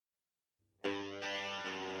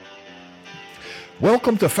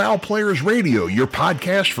Welcome to Foul Players Radio, your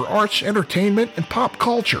podcast for arts, entertainment, and pop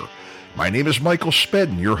culture. My name is Michael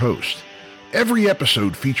Spedden, your host. Every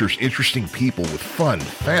episode features interesting people with fun,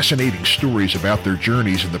 fascinating stories about their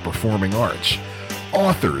journeys in the performing arts.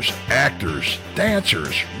 Authors, actors,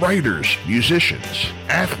 dancers, writers, musicians,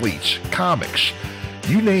 athletes, comics,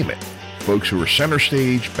 you name it. Folks who are center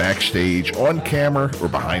stage, backstage, on camera, or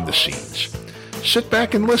behind the scenes. Sit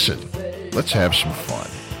back and listen. Let's have some fun.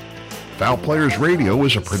 Foul Players Radio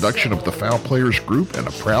is a production of the Foul Players Group and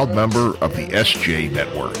a proud member of the SJ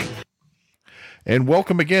Network. And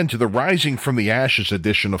welcome again to the Rising from the Ashes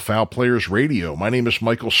edition of Foul Players Radio. My name is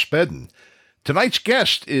Michael Spedden. Tonight's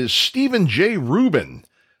guest is Stephen J. Rubin.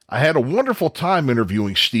 I had a wonderful time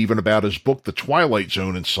interviewing Stephen about his book, The Twilight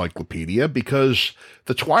Zone Encyclopedia, because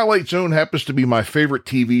The Twilight Zone happens to be my favorite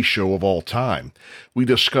TV show of all time. We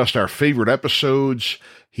discussed our favorite episodes.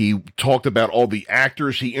 He talked about all the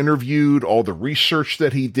actors he interviewed, all the research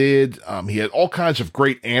that he did. He had all kinds of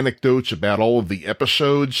great anecdotes about all of the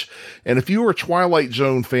episodes. And if you are a Twilight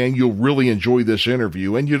Zone fan, you'll really enjoy this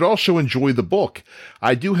interview, and you'd also enjoy the book.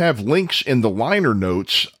 I do have links in the liner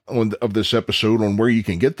notes of this episode on where you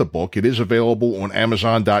can get the book. It is available on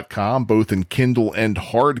Amazon.com, both in Kindle and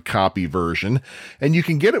hard copy version. And you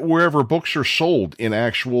can get it wherever books are sold in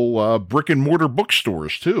actual brick and mortar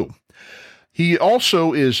bookstores, too. He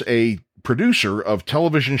also is a producer of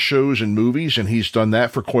television shows and movies, and he's done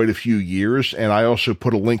that for quite a few years. And I also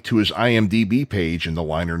put a link to his IMDb page in the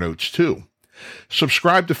liner notes, too.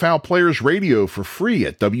 Subscribe to Foul Players Radio for free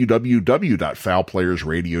at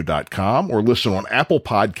www.foulplayersradio.com or listen on Apple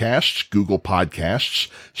Podcasts, Google Podcasts,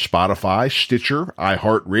 Spotify, Stitcher,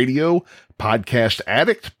 iHeartRadio, Podcast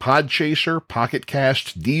Addict, Podchaser, Pocket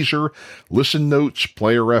Cast, Deezer, Listen Notes,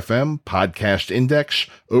 Player FM, Podcast Index,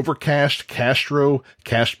 Overcast, Castro,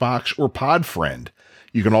 Castbox, or Podfriend.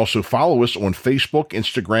 You can also follow us on Facebook,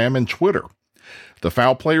 Instagram, and Twitter. The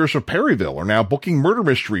Foul Players of Perryville are now booking murder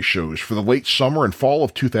mystery shows for the late summer and fall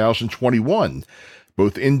of 2021.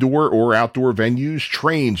 Both indoor or outdoor venues,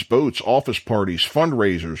 trains, boats, office parties,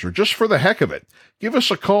 fundraisers, or just for the heck of it. Give us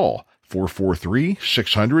a call,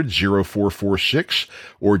 443-600-0446,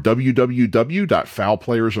 or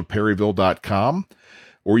www.foulplayersofperryville.com,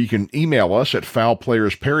 or you can email us at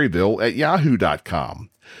foulplayersperryville@yahoo.com.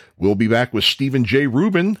 We'll be back with Stephen J.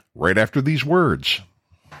 Rubin right after these words.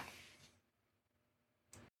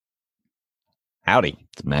 Howdy,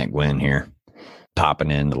 it's Matt Gwynn here,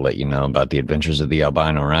 popping in to let you know about the adventures of the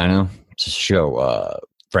albino rhino. It's a show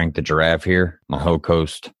Frank the Giraffe here, my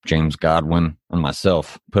co-host James Godwin, and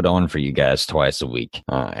myself put on for you guys twice a week.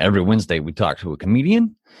 Every Wednesday we talk to a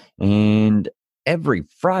comedian, and every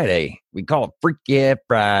Friday we call it Freak Yeah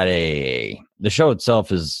Friday. The show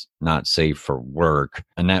itself is not safe for work,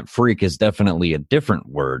 and that freak is definitely a different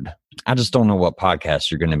word. I just don't know what podcast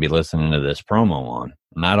you're going to be listening to this promo on.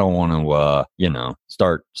 And I don't want to,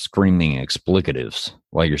 start screaming explicatives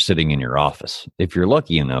while you're sitting in your office. If you're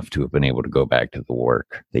lucky enough to have been able to go back to the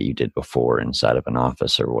work that you did before inside of an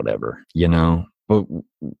office or whatever, But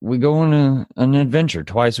we go on an adventure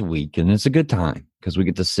twice a week, and it's a good time because we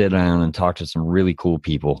get to sit down and talk to some really cool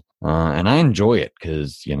people. And I enjoy it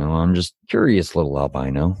because, I'm just curious little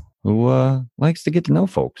albino who likes to get to know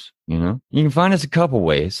folks, You can find us a couple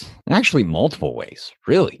ways, actually multiple ways,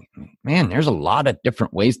 really. Man, there's a lot of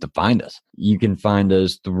different ways to find us. You can find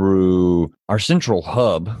us through our central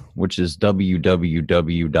hub, which is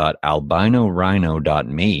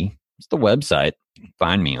www.albinorhino.me. It's the website you can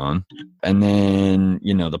find me on. And then,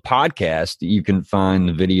 the podcast, you can find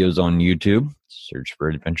the videos on YouTube. Search for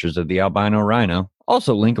Adventures of the Albino Rhino,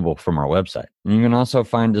 also linkable from our website. And you can also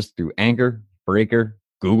find us through Anchor, Breaker,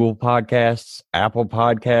 Google Podcasts, Apple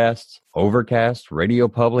Podcasts, Overcast, Radio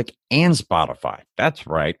Public, and Spotify. That's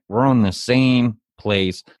right. We're on the same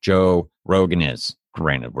place Joe Rogan is.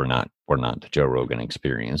 Granted, we're not the Joe Rogan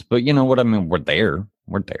Experience, but you know what I mean? We're there.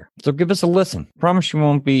 So give us a listen. Promise you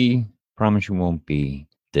won't be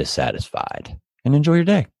dissatisfied. And enjoy your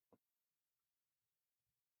day.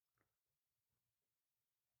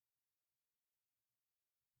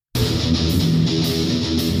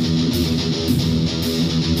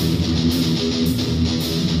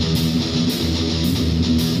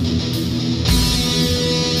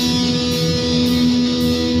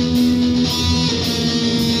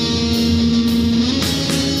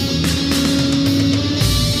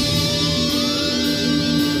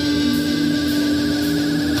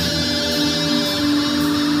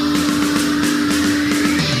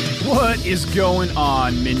 What is going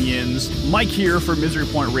on, minions? Mike here for Misery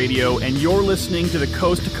Point Radio, and you're listening to the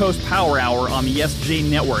Coast to Coast Power Hour on the SJ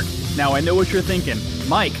Network. Now, I know what you're thinking.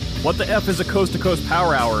 Mike, what the F is a Coast to Coast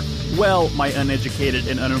Power Hour? Well, my uneducated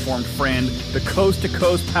and uninformed friend, the Coast to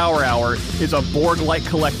Coast Power Hour is a Borg-like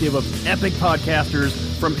collective of epic podcasters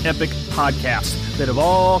from epic podcasts that have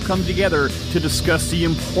all come together to discuss the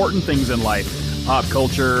important things in life. Pop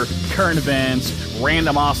culture, current events,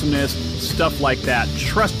 random awesomeness, stuff like that.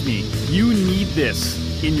 Trust me, you need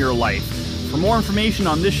this in your life. For more information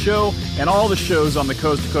on this show and all the shows on the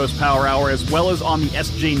Coast to Coast Power Hour, as well as on the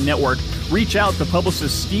SJ Network, reach out to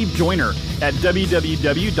publicist Steve Joyner at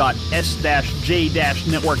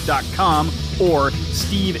www.s-j-network.com or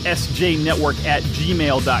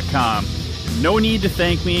stevesjnetwork@gmail.com. No need to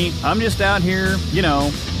thank me. I'm just out here,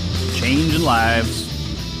 changing lives.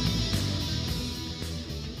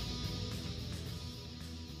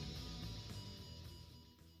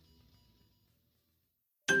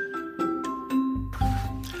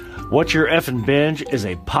 What's Your Effin' Binge is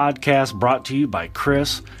a podcast brought to you by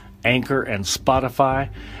Chris, Anchor, and Spotify.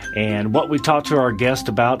 And what we talk to our guest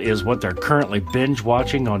about is what they're currently binge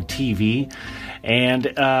watching on TV. And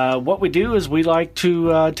what we do is we like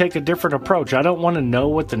to take a different approach. I don't want to know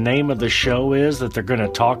what the name of the show is that they're going to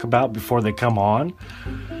talk about before they come on.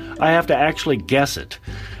 I have to actually guess it.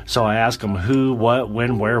 So I ask them who, what,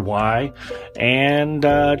 when, where, why, and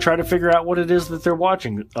try to figure out what it is that they're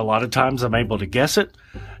watching. A lot of times I'm able to guess it,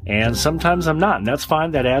 and sometimes I'm not, and that's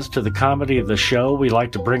fine. That adds to the comedy of the show. We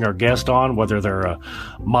like to bring our guest on, whether they're a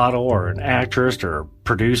model or an actress or a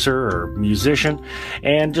producer or musician,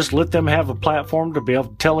 and just let them have a platform to be able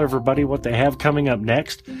to tell everybody what they have coming up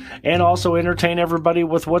next, and also entertain everybody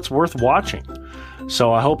with what's worth watching.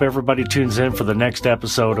 So I hope everybody tunes in for the next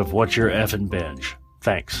episode of What's Your Effin' Binge.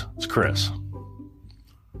 Thanks. It's Chris.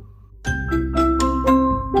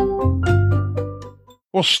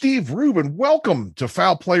 Well, Steve Rubin, welcome to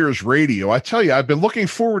Foul Players Radio. I tell you, I've been looking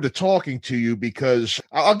forward to talking to you because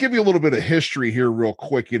I'll give you a little bit of history here real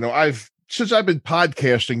quick. Since I've been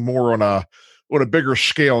podcasting more on a bigger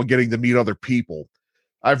scale and getting to meet other people,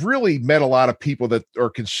 I've really met a lot of people that are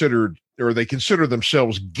considered, or they consider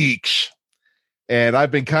themselves geeks. And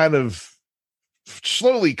I've been kind of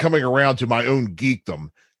slowly coming around to my own geekdom.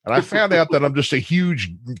 And I found out that I'm just a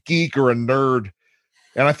huge geek or a nerd.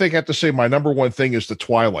 And I think I have to say my number one thing is the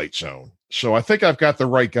Twilight Zone. So I think I've got the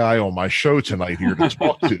right guy on my show tonight here to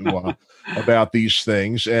talk to about these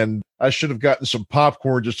things. And I should have gotten some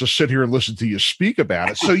popcorn just to sit here and listen to you speak about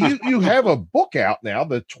it. So you have a book out now,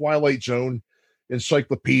 the Twilight Zone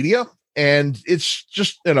Encyclopedia. And it's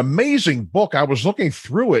just an amazing book. I was looking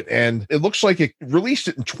through it, and it looks like it released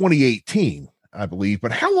it in 2018, I believe.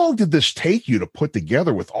 But how long did this take you to put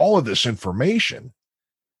together with all of this information?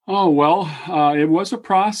 Oh, well, it was a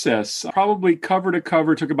process. Probably cover to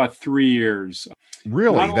cover took about 3 years.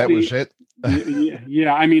 Really? That was it?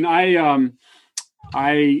 Yeah. I mean, I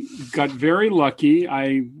got very lucky.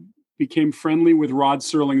 I became friendly with Rod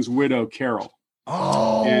Serling's widow, Carol.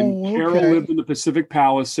 Oh, and Carol lived in the Pacific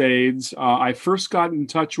Palisades. I first got in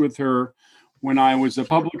touch with her when I was a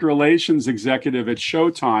public relations executive at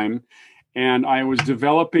Showtime, and I was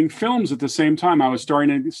developing films at the same time. I was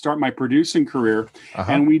starting to start my producing career,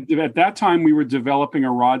 and at that time we were developing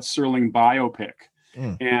a Rod Serling biopic.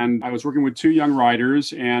 And I was working with 2 young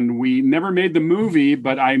writers, and we never made the movie,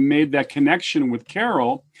 but I made that connection with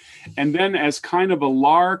Carol. And then, as kind of a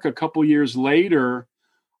lark, a couple years later,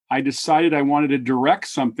 I decided I wanted to direct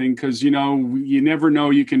something because, you never know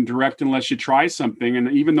you can direct unless you try something.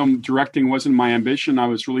 And even though directing wasn't my ambition, I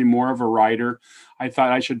was really more of a writer. I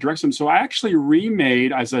thought I should direct some. So I actually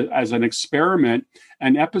remade, as an experiment,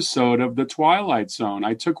 an episode of The Twilight Zone.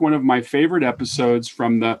 I took one of my favorite episodes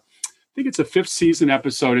from I think it's a 5th season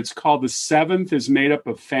episode. It's called The Seventh is Made Up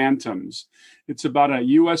of Phantoms. It's about a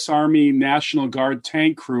U.S. Army National Guard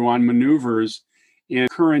tank crew on maneuvers in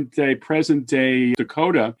present day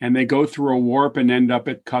Dakota, and they go through a warp and end up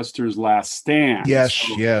at Custer's Last Stand. Yes.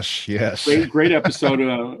 Great episode.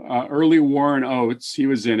 Early Warren Oates, he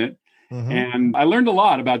was in it. And I learned a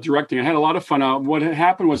lot about directing. I had a lot of fun. What had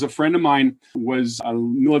happened was a friend of mine was a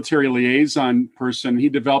military liaison person. He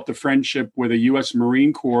developed a friendship with a U.S.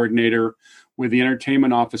 Marine coordinator with the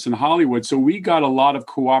entertainment office in Hollywood. So we got a lot of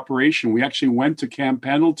cooperation. We actually went to Camp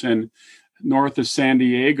Pendleton, north of San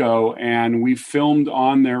Diego, and we filmed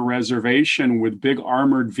on their reservation with big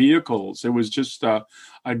armored vehicles. It was just a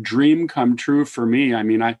dream come true for me. I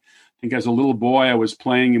mean, I think as a little boy, I was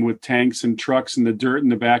playing with tanks and trucks in the dirt in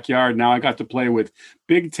the backyard. Now I got to play with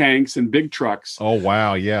big tanks and big trucks. Oh,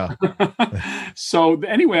 wow. Yeah. So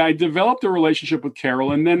anyway, I developed a relationship with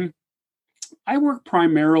Carol, and then I work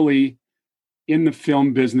primarily in the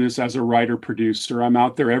film business as a writer-producer. I'm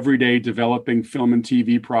out there every day developing film and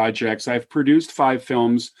TV projects. I've produced 5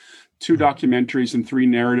 films. 2 documentaries and 3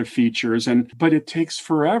 narrative features. But it takes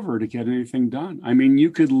forever to get anything done. I mean,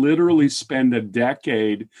 you could literally spend a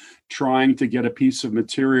decade trying to get a piece of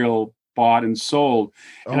material bought and sold.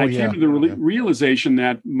 And I came to the realization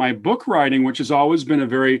that my book writing, which has always been a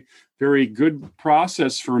very, very good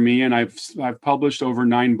process for me, and I've published over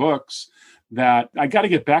 9 books, that I got to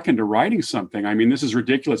get back into writing something. I mean, this is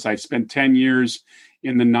ridiculous. I spent 10 years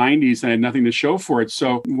in the 90s and I had nothing to show for it.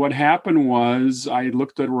 So what happened was I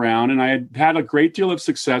looked around, and I had had a great deal of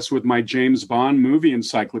success with my James Bond movie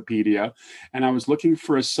encyclopedia. And I was looking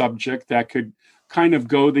for a subject that could kind of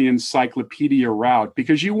go the encyclopedia route,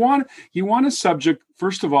 because you want a subject,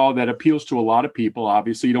 first of all, that appeals to a lot of people.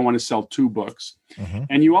 Obviously, you don't want to sell 2 books. Mm-hmm.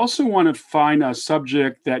 And you also want to find a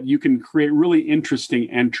subject that you can create really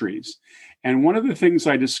interesting entries. And one of the things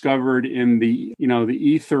I discovered in the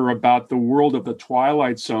ether about the world of the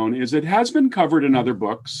Twilight Zone is it has been covered in other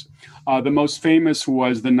books. The most famous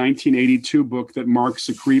was the 1982 book that Mark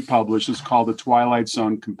Secrete published. It's called The Twilight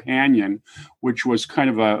Zone Companion, which was kind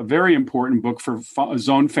of a very important book for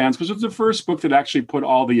Zone fans, because it was the first book that actually put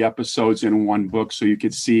all the episodes in one book so you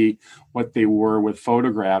could see what they were with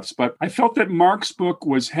photographs. But I felt that Mark's book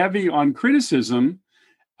was heavy on criticism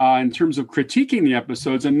in terms of critiquing the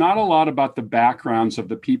episodes, and not a lot about the backgrounds of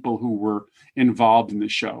the people who were involved in the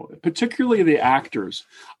show, particularly the actors.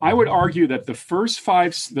 I would argue that the first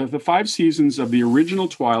 5 seasons of the original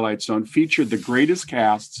Twilight Zone featured the greatest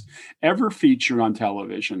casts ever featured on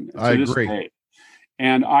television to this day.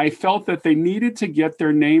 And I felt that they needed to get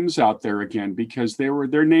their names out there again, because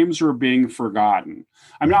their names were being forgotten.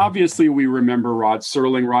 I mean, obviously, we remember Rod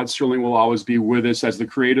Serling. Rod Serling will always be with us as the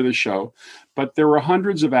creator of the show. But there were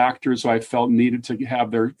hundreds of actors who I felt needed to have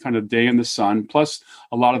their kind of day in the sun, plus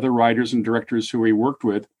a lot of the writers and directors who we worked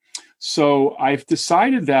with. So I've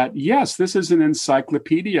decided that, yes, this is an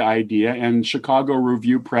encyclopedia idea, and Chicago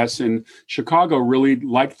Review Press in Chicago really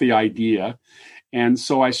liked the idea. And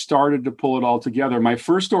so I started to pull it all together. My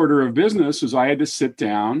first order of business was I had to sit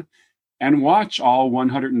down and watch all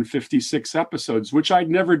 156 episodes, which I'd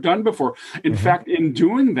never done before. In fact, in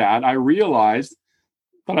doing that, I realized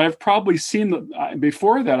that I've probably seen,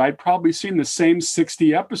 before that, I'd probably seen the same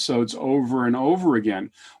 60 episodes over and over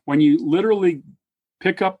again. When you literally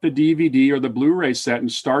pick up the DVD or the Blu-ray set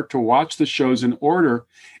and start to watch the shows in order,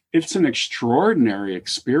 it's an extraordinary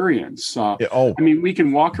experience. I mean, we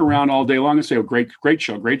can walk around all day long and say, oh, great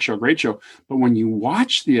show, great show, great show. But when you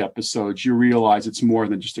watch the episodes, you realize it's more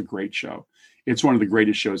than just a great show. It's one of the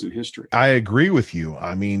greatest shows in history. I agree with you.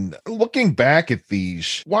 I mean, looking back at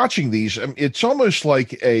watching these, it's almost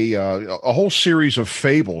like a whole series of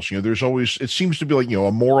fables. There's always, it seems to be like,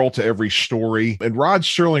 a moral to every story. And Rod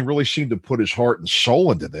Serling really seemed to put his heart and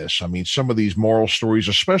soul into this. I mean, some of these moral stories,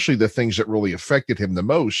 especially the things that really affected him the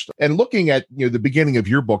most. And looking at, the beginning of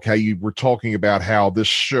your book, how you were talking about how the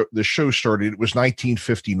show started, it was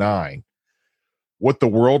 1959, what the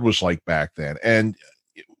world was like back then. And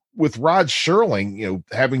with Rod Serling,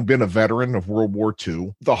 having been a veteran of World War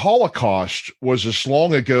II, the Holocaust was as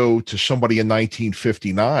long ago to somebody in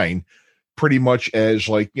 1959, pretty much as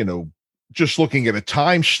just looking at a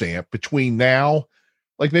timestamp between now,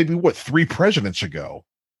 like maybe 3 presidents ago,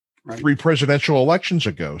 right? 3 presidential elections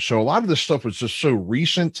ago. So a lot of this stuff was just so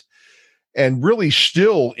recent and really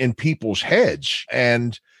still in people's heads.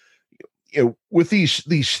 And, with these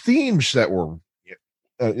themes that were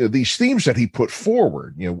these themes that he put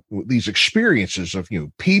forward, these experiences of,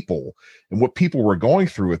 people and what people were going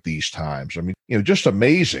through at these times. I mean, just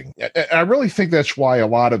amazing. I really think that's why a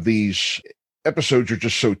lot of these episodes are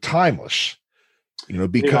just so timeless,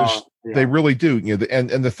 because they really do,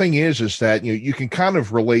 and the thing is that, you can kind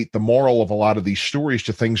of relate the moral of a lot of these stories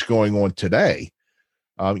to things going on today.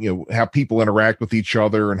 How people interact with each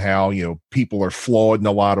other and how, people are flawed in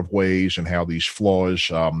a lot of ways and how these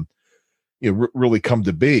flaws, really come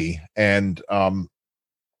to be. And,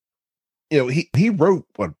 he wrote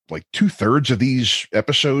like 2/3 of these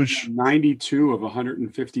episodes, 92 of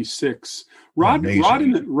 156. Rod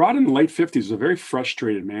in the late 50s was a very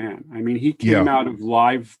frustrated man. I mean, he came out of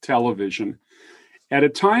live television at a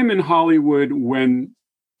time in Hollywood when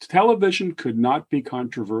television could not be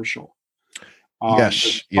controversial. The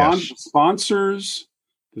sponsors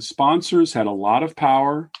had a lot of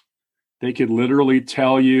power. They could literally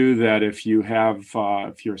tell you that if your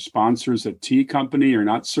sponsor's a tea company, you're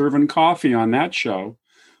not serving coffee on that show.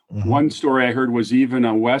 Mm-hmm. One story I heard was even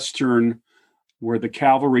a Western where the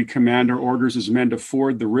cavalry commander orders his men to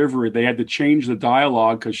ford the river. They had to change the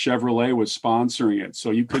dialogue because Chevrolet was sponsoring it.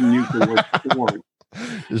 So you couldn't use the word ford.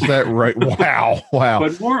 Is that right? Wow. Wow.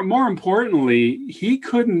 But more importantly, he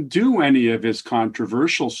couldn't do any of his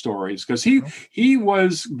controversial stories because he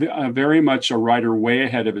was very much a writer way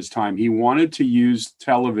ahead of his time. He wanted to use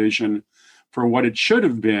television for what it should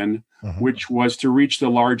have been, which was to reach the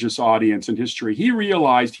largest audience in history. He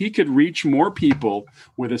realized he could reach more people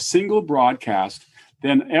with a single broadcast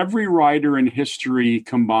than every writer in history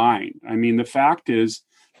combined. I mean, the fact is,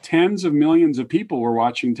 tens of millions of people were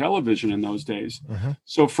watching television in those days.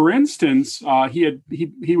 So, for instance,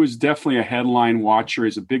 he was definitely a headline watcher.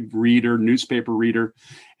 He's a big reader, newspaper reader,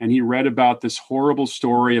 and he read about this horrible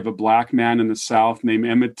story of a black man in the South named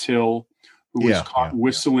Emmett Till, who was caught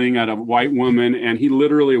whistling at a white woman, and he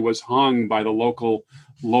literally was hung by the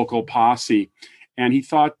local posse. And he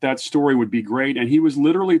thought that story would be great. And he was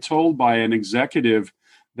literally told by an executive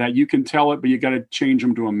that you can tell it, but you got to change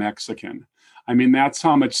him to a Mexican. I mean, that's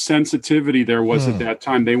how much sensitivity there was at that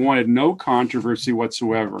time. They wanted no controversy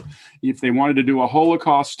whatsoever. If they wanted to do a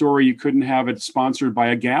Holocaust story, you couldn't have it sponsored by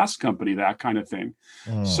a gas company, that kind of thing.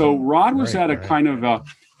 So Rod was at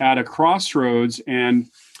a crossroads, and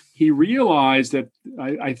he realized that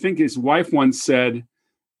I think his wife once said,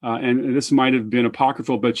 and this might have been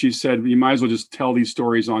apocryphal, but she said, you might as well just tell these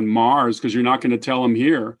stories on Mars because you're not going to tell them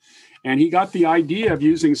here. And he got the idea of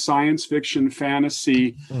using science fiction,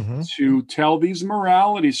 fantasy to tell these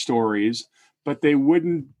morality stories, but they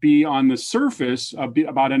wouldn't be on the surface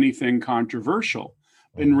about anything controversial.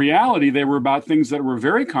 In reality, they were about things that were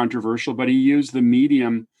very controversial, but he used the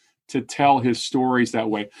medium to tell his stories that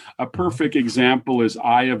way. A perfect example is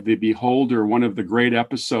Eye of the Beholder, one of the great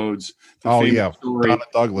episodes. Story, Donna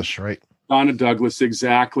Douglas, right? Donna Douglas,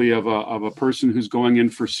 exactly, of a person who's going in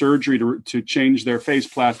for surgery to change their face,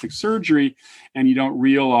 plastic surgery, and you don't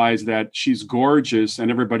realize that she's gorgeous and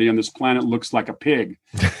everybody on this planet looks like a pig.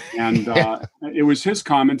 And it was his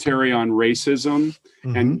commentary on racism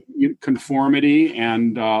and conformity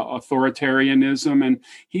and authoritarianism, and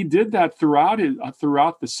he did that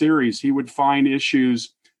throughout the series. He would find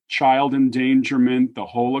issues. Child endangerment, the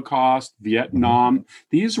Holocaust, Vietnam.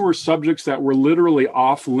 These were subjects that were literally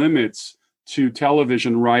off limits to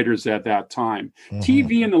television writers at that time.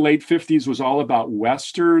 TV in the late 50s was all about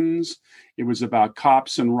Westerns. It was about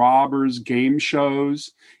cops and robbers, game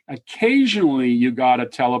shows. Occasionally, you got a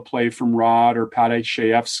teleplay from Rod or Paddy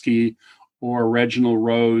Chayefsky or Reginald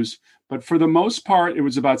Rose. But for the most part, it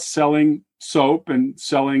was about selling soap and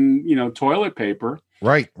selling, toilet paper.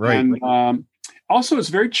 Right. And, also, it's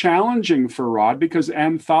very challenging for Rod because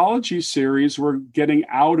anthology series were getting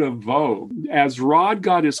out of vogue. As Rod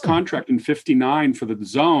got his contract in '59 for The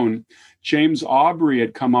Zone, James Aubrey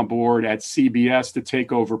had come aboard at CBS to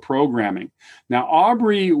take over programming. Now,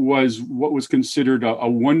 Aubrey was what was considered a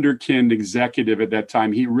wunderkind executive at that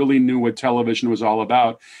time. He really knew what television was all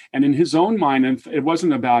about. And in his own mind, it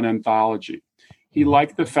wasn't about anthology. He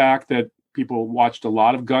liked the fact that people watched a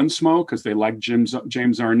lot of Gunsmoke because they liked James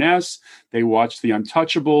Arness. They watched The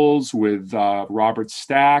Untouchables with Robert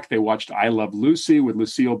Stack. They watched I Love Lucy with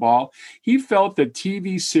Lucille Ball. He felt that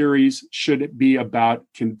TV series should be about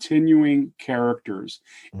continuing characters.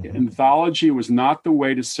 Anthology was not the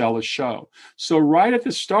way to sell a show. So right at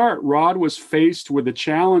the start, Rod was faced with the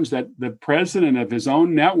challenge that the president of his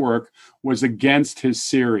own network was against his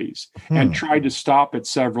series and tried to stop it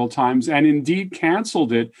several times and indeed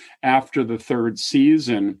canceled it after the third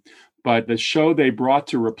season. But the show they brought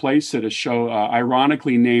to replace it, a show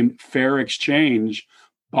ironically named Fair Exchange,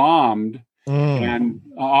 bombed. And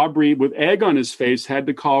Aubrey, with egg on his face, had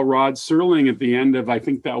to call Rod Serling at the end of, I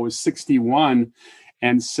think that was 61,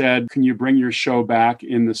 and said, can you bring your show back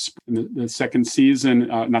in the second season,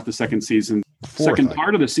 not the second season, second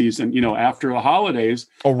part of the season, after the holidays.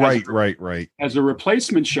 Oh, right. As a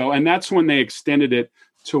replacement show. And that's when they extended it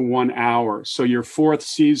to 1 hour. So your fourth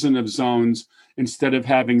season of Zones, instead of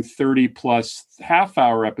having 30 plus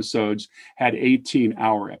half-hour episodes, had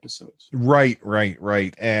 18-hour episodes. Right.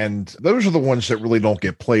 And those are the ones that really don't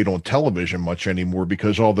get played on television much anymore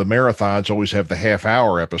because all the marathons always have the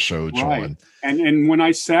half-hour episodes on. And when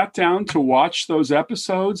I sat down to watch those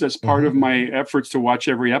episodes as part of my efforts to watch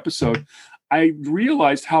every episode, I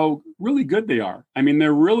realized how really good they are. I mean,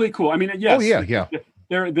 they're really cool. I mean, yes,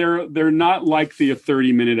 they're not like the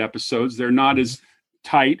 30-minute episodes. They're not as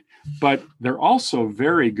tight, but they're also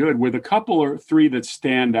very good, with a couple or three that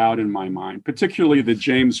stand out in my mind, particularly the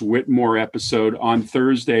James Whitmore episode On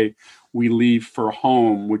Thursday We Leave for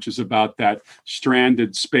Home, which is about that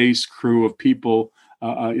stranded space crew of people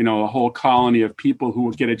a whole colony of people who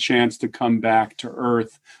will get a chance to come back to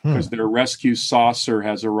Earth because their rescue saucer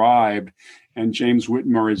has arrived. And James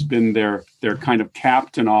Whitmore has been their kind of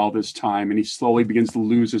captain all this time, and he slowly begins to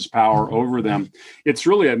lose his power over them. It's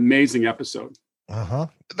really an amazing episode.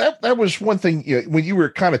 That was one thing, when you were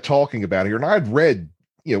kind of talking about here, and I'd read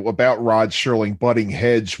about Rod Serling butting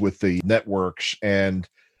heads with the networks, and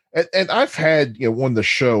I've had on the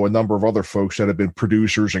show a number of other folks that have been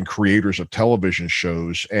producers and creators of television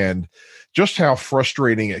shows, and just how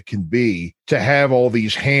frustrating it can be to have all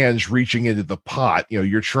these hands reaching into the pot.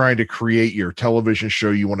 You're trying to create your television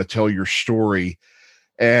show, you want to tell your story,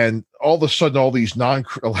 and all of a sudden a lot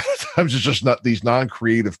of times it's just not these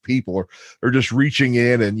non-creative people are just reaching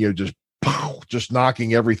in and just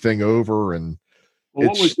knocking everything over. And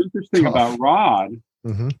what was interesting about Rod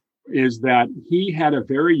is that he had a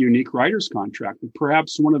very unique writer's contract,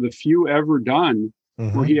 perhaps one of the few ever done,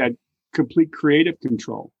 where he had complete creative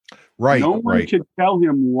control. Right. No one could tell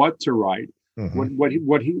him what to write.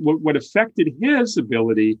 What affected his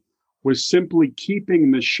ability was simply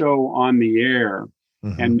keeping the show on the air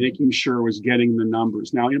and making sure it was getting the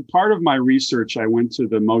numbers. Now, in part of my research, I went to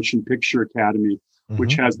the Motion Picture Academy,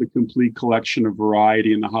 which has the complete collection of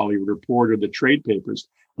Variety and the Hollywood Reporter, the trade papers.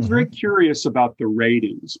 I was very curious about the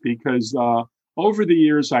ratings because over the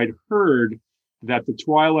years, I'd heard that the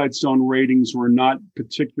Twilight Zone ratings were not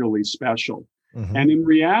particularly special. And in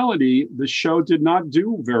reality, the show did not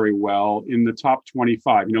do very well in the top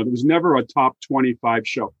 25. There was never a top 25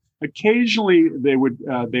 show. Occasionally, they would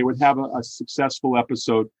have a successful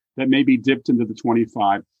episode that maybe dipped into the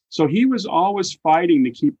 25. So he was always fighting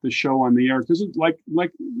to keep the show on the air because, like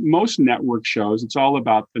most network shows, it's all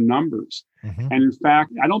about the numbers. And in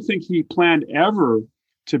fact, I don't think he planned ever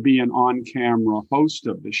to be an on-camera host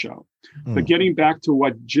of the show. But getting back to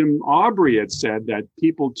what Jim Aubrey had said, that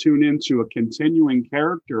people tune into a continuing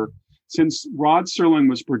character, since Rod Serling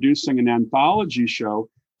was producing an anthology show,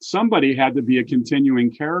 somebody had to be a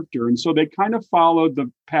continuing character. And so they kind of followed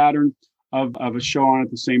the pattern of a show on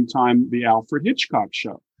at the same time, the Alfred Hitchcock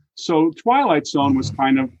show. So Twilight Zone was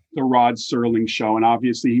kind of the Rod Serling show. And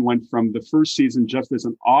obviously he went from the first season just as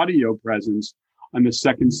an audio presence, and the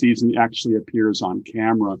second season he actually appears on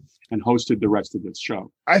camera and hosted the rest of its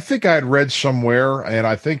show. I think I'd read somewhere, and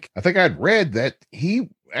I think I'd read that he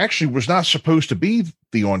actually was not supposed to be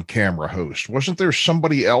the on-camera host. Wasn't there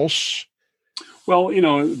somebody else? Well,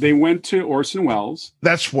 they went to Orson Welles.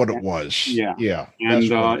 That's what it was. Yeah. And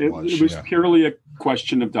it was purely a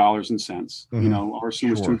question of dollars and cents. Orson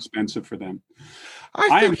was too expensive for them.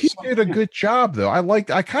 I think he did a good job, though.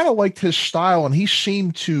 I kind of liked his style, and he just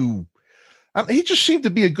seemed to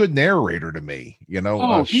be a good narrator to me. He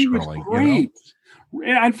was great.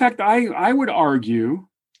 In fact, I would argue,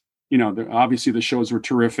 obviously the shows were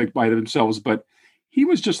terrific by themselves, but he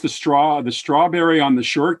was just the strawberry on the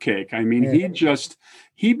shortcake. I mean,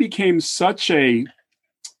 he became such a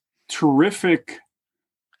terrific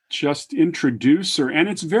just introducer. And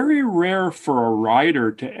it's very rare for a writer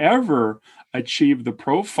to ever achieve the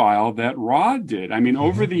profile that Rod did. I mean,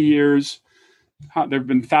 over the years, there have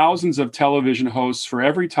been thousands of television hosts for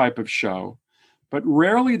every type of show, but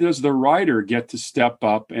rarely does the writer get to step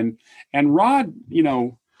up. And Rod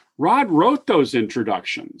wrote those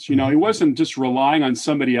introductions. He wasn't just relying on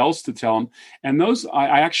somebody else to tell him. And those,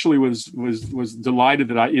 I actually was delighted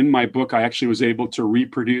that in my book, I actually was able to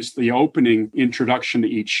reproduce the opening introduction to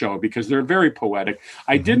each show because they're very poetic.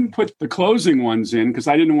 I didn't put the closing ones in because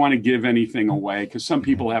I didn't want to give anything away because some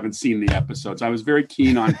people haven't seen the episodes. I was very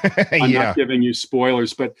keen on not giving you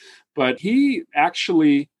spoilers, but he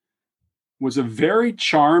actually was a very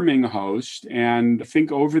charming host. And I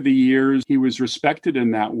think over the years, he was respected in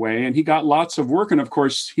that way. And he got lots of work. And of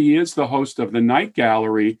course, he is the host of The Night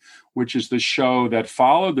Gallery, which is the show that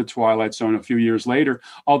followed The Twilight Zone a few years later,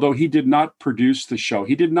 although he did not produce the show.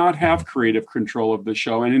 He did not have creative control of the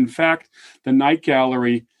show. And in fact, The Night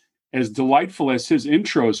Gallery, as delightful as his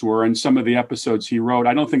intros were and some of the episodes he wrote,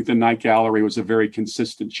 I don't think The Night Gallery was a very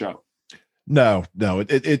consistent show. No,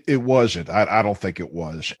 it wasn't. I don't think it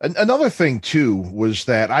was. Another thing too was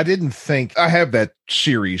that I didn't think I have that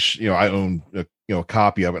series. I own a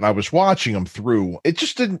copy of it. And I was watching them through. It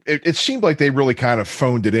just didn't. It seemed like they really kind of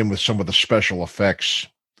phoned it in with some of the special effects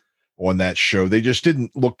on that show. They just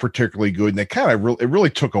didn't look particularly good, and they kind of it really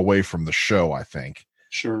took away from the show, I think.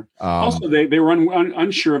 Sure. Also, they were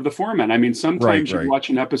unsure of the format. I mean, sometimes you watch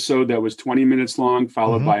an episode that was 20 minutes long,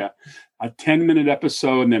 followed by a 10-minute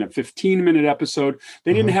episode and then a 15-minute episode.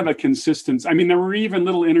 They didn't have a consistency. I mean, there were even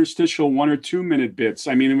little interstitial 1 or 2 minute bits.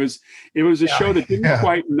 I mean, it was a show that didn't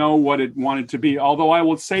quite know what it wanted to be. Although I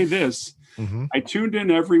will say this, I tuned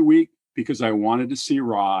in every week because I wanted to see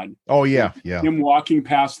Rod. Oh, yeah. Yeah. Him walking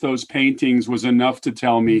past those paintings was enough to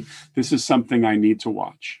tell me this is something I need to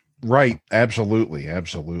watch. Right. Absolutely.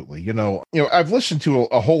 Absolutely. I've listened to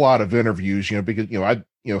a whole lot of interviews, because, I,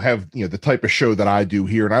 have, the type of show that I do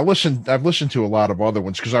here. And I've listened to a lot of other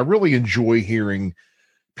ones because I really enjoy hearing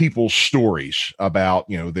people's stories about,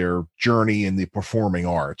 their journey in the performing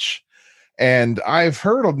arts. And I've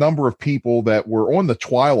heard a number of people that were on the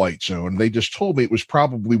Twilight Zone. They just told me it was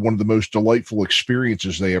probably one of the most delightful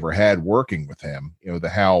experiences they ever had working with him,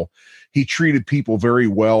 how he treated people very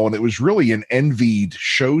well. And it was really an envied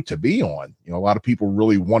show to be on. A lot of people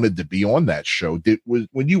really wanted to be on that show.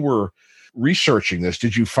 When you were researching this,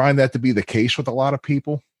 did you find that to be the case with a lot of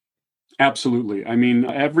people? Absolutely. I mean,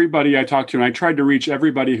 everybody I talked to, and I tried to reach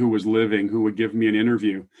everybody who was living who would give me an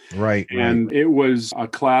interview. Right. And it was a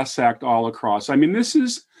class act all across. I mean, this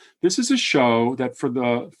is a show that for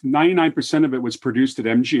the 99% of it was produced at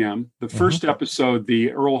MGM. The first episode,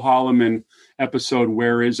 the Earl Holliman episode,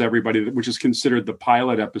 Where Is Everybody, which is considered the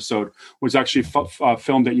pilot episode, was actually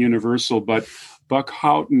filmed at Universal. But Buck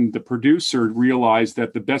Houghton, the producer, realized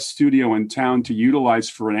that the best studio in town to utilize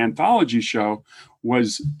for an anthology show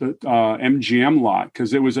was the MGM lot,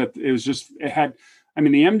 because the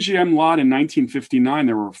MGM lot in 1959,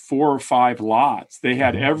 there were 4 or 5 lots. They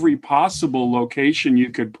had every possible location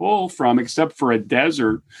you could pull from, except for a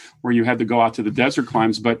desert where you had to go out to the desert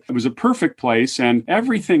climbs. But it was a perfect place, and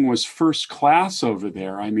everything was first class over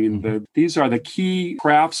there. I mean, these are the key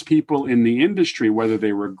craftspeople in the industry, whether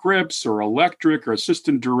they were grips or electric or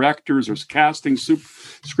assistant directors or casting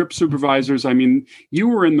script supervisors. I mean, you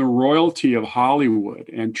were in the royalty of Hollywood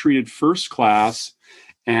and treated first class.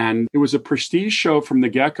 And it was a prestige show from the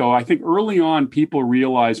get-go. I think early on, people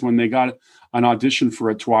realized when they got an audition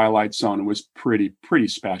for a Twilight Zone, it was pretty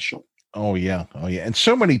special. Oh, yeah. Oh, yeah. And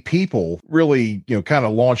so many people really, kind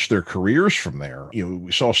of launched their careers from there.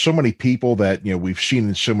 We saw so many people that, we've seen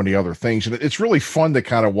in so many other things. And it's really fun to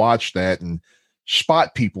kind of watch that and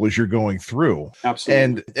spot people as you're going through.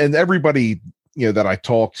 Absolutely. And everybody, that I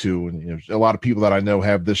talk to, and a lot of people that I know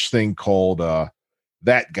have this thing called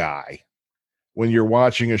that guy. When you're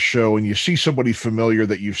watching a show and you see somebody familiar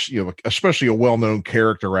that especially a well-known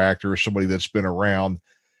character actor or somebody that's been around,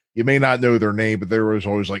 you may not know their name, but there was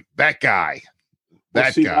always like that guy,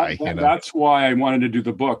 guy. That's why I wanted to do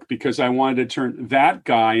the book, because I wanted to turn that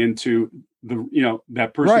guy into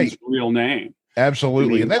that person's real name.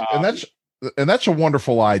 Absolutely. And that's a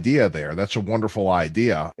wonderful idea there. That's a wonderful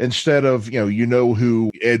idea. Instead of,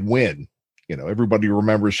 who Ed Wynn. Everybody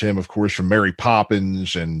remembers him, of course, from Mary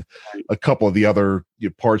Poppins and a couple of the other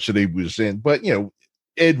parts that he was in. But,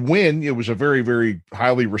 Ed Wynn, it was a very, very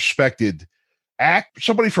highly respected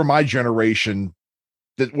somebody from my generation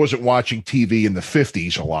that wasn't watching TV in the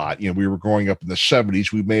 50s a lot. We were growing up in the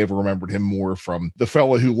 70s. We may have remembered him more from the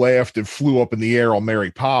fella who laughed and flew up in the air on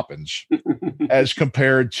Mary Poppins as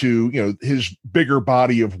compared to, his bigger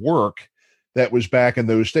body of work that was back in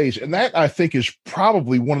those days. And that, I think, is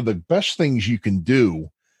probably one of the best things you can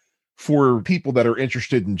do for people that are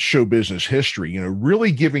interested in show business history,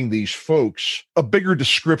 really giving these folks a bigger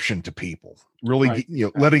description to people, really,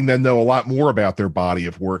 letting them know a lot more about their body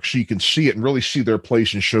of work so you can see it and really see their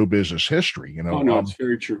place in show business history. Oh, no, it's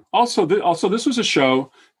very true. Also, this was a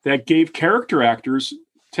show that gave character actors,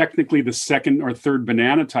 technically the second or third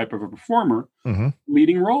banana type of a performer,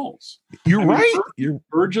 leading roles. You're right.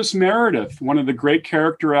 Burgess Meredith, one of the great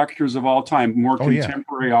character actors of all time. More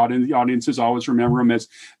contemporary audiences always remember him as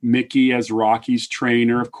Mickey, as Rocky's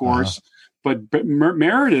trainer, of course. But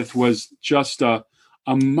Meredith was just a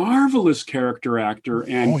marvelous character actor,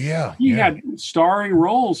 and he had starring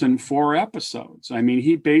roles in 4 episodes. I mean,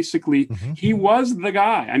 he basically he was the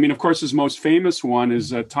guy. I mean, of course, his most famous one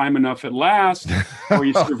is Time Enough at Last, where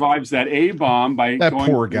he survives that A-bomb by that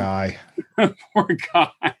poor guy. Poor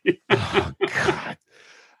guy. Oh, God.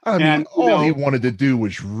 I mean, all he wanted to do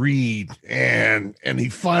was read, and he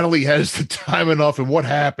finally has the time enough, and what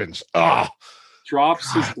happens?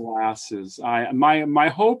 Drops his glasses. My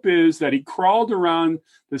hope is that he crawled around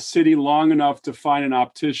the city long enough to find an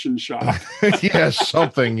optician shop.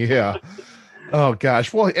 Something. Yeah. Oh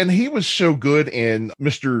gosh. Well, and he was so good in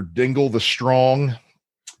Mr. Dingle the Strong.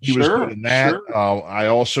 He was good in that. I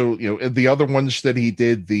also, the other ones that he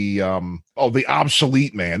did, the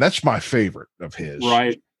Obsolete Man. That's my favorite of his.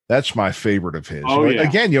 Right. That's my favorite of his. Oh, yeah.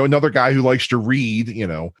 Again, another guy who likes to read,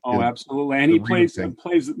 Oh, absolutely. And he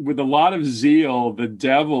plays with a lot of zeal the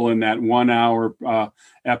devil in that 1 hour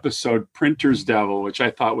episode, Printer's Devil, which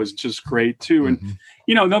I thought was just great too. And,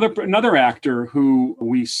 another actor who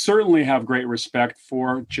we certainly have great respect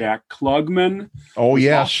for, Jack Klugman. Oh,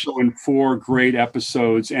 yes. Also in 4 great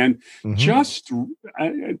episodes. And just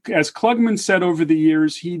as Klugman said over the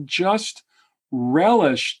years, he just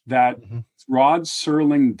relished that Rod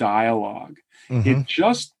Serling dialogue. It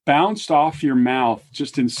just bounced off your mouth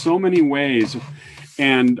just in so many ways.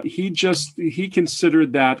 And he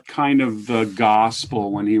considered that kind of the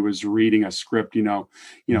gospel when he was reading a script, if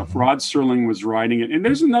Rod Serling was writing it. And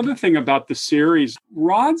there's another thing about the series.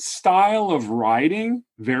 Rod's style of writing,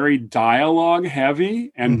 very dialogue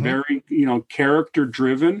heavy and very, character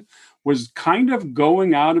driven, was kind of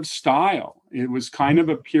going out of style. It was kind of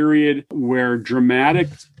a period where dramatic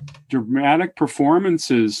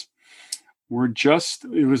performances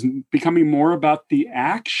it was becoming more about the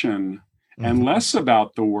action and less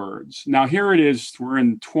about the words. Now, here it is, we're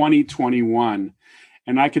in 2021,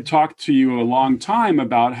 and I could talk to you a long time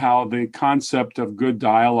about how the concept of good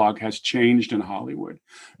dialogue has changed in Hollywood.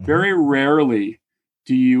 Very rarely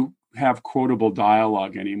do you have quotable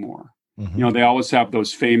dialogue anymore. They always have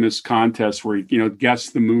those famous contests where, guess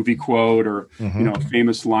the movie quote or, a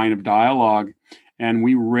famous line of dialogue. And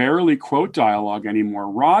we rarely quote dialogue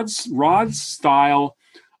anymore. Rod's style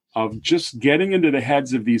of just getting into the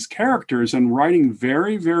heads of these characters and writing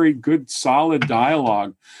very, very good, solid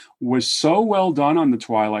dialogue was so well done on The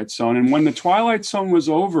Twilight Zone. And when The Twilight Zone was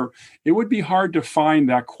over, it would be hard to find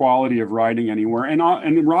that quality of writing anywhere.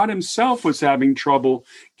 And Rod himself was having trouble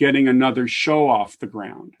getting another show off the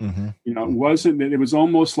ground. It was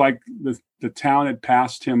almost like the town had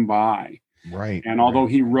passed him by. Right. And although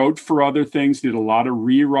he wrote for other things, did a lot of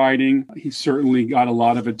rewriting, he certainly got a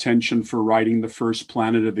lot of attention for writing the first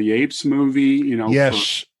Planet of the Apes movie,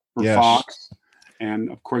 for Fox. And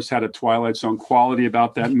of course had a Twilight Zone quality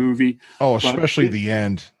about that movie. Oh, especially the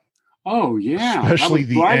end. Oh, yeah. Especially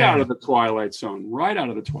the right end. out of the Twilight Zone. Right out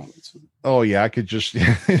of the Twilight Zone. Oh, yeah. I could just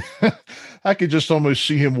almost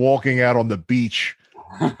see him walking out on the beach.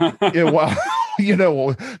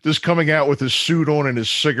 Just coming out with his suit on and his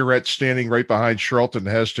cigarette, standing right behind Charlton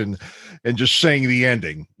Heston and just saying the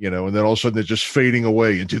ending, and then all of a sudden they're just fading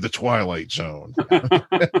away into the Twilight Zone.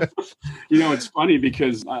 It's funny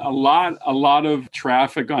because a lot of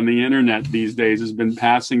traffic on the internet these days has been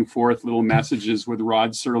passing forth little messages with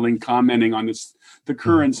Rod Serling commenting on the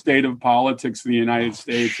current state of politics in the United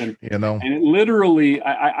States. And it literally,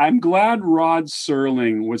 I'm glad Rod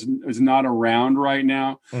Serling is not around right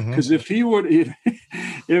now, because if he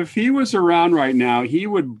was around right now, he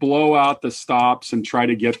would blow out the stops and try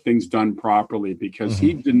to get things done properly, because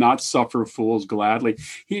he did not suffer fools gladly.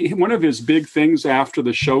 One of his big things after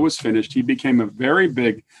the show was finished, he became a very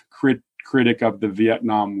big critic of the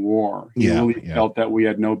Vietnam War. He felt that we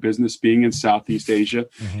had no business being in Southeast Asia.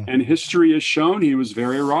 And history has shown he was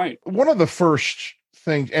very right. One of the first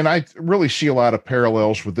things, and I really see a lot of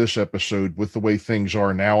parallels with this episode with the way things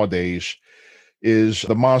are nowadays, is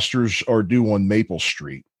the monsters are due on Maple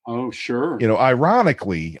Street. Oh, sure.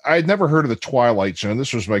 Ironically, I had never heard of the Twilight Zone.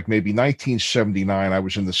 This was like maybe 1979. I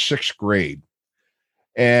was in the 6th grade.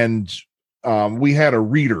 And we had a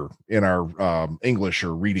reader in our English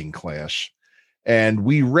or reading class, and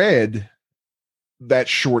we read that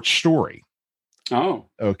short story. Oh,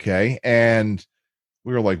 okay. And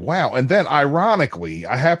we were like, wow. And then ironically,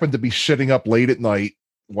 I happened to be sitting up late at night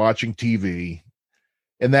watching TV,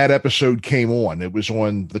 and that episode came on. It was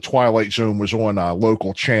on, the Twilight Zone was on a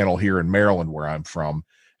local channel here in Maryland, where I'm from.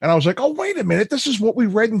 And I was like, oh, wait a minute. This is what we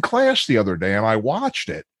read in class the other day. And I watched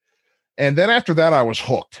it. And then after that, I was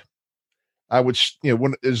hooked. I would,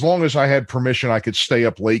 as long as I had permission, I could stay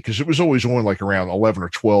up late, because it was always on like around 11 or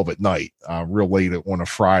 12 at night, real late on a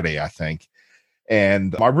Friday, I think.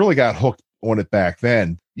 And I really got hooked on it back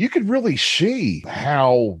then. You could really see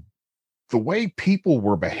how the way people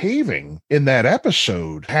were behaving in that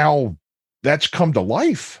episode, how that's come to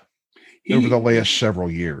life over the last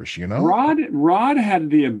several years, Rod had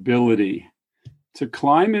the ability to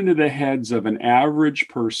climb into the heads of an average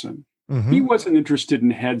person. He wasn't interested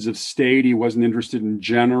in heads of state. He wasn't interested in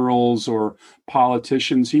generals or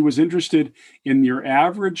politicians. He was interested in your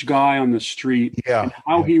average guy on the street and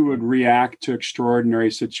how he would react to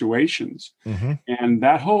extraordinary situations. And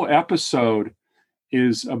that whole episode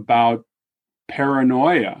is about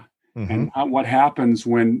paranoia and what happens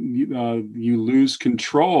when you lose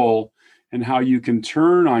control, and how you can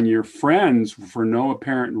turn on your friends for no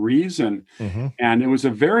apparent reason. And it was a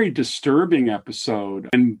very disturbing episode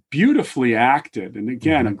and beautifully acted. And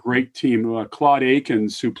again, a great team. Claude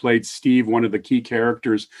Akins, who played Steve, one of the key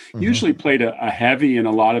characters, usually played a heavy in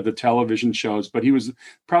a lot of the television shows, but he was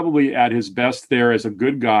probably at his best there as a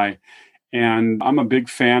good guy. And I'm a big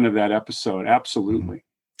fan of that episode. Absolutely.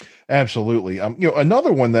 Absolutely.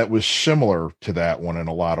 Another one that was similar to that one in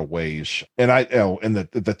a lot of ways, and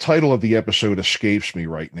the title of the episode escapes me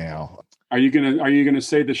right now. Are you gonna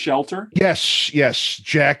say The Shelter? Yes.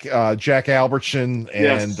 Jack Albertson,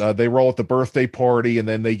 and Yes. they roll at the birthday party, and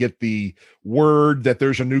then they get the word that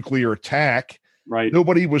there's a nuclear attack. Right.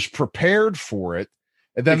 Nobody was prepared for it,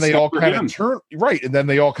 and then they Except all for kind him. of turn right, and then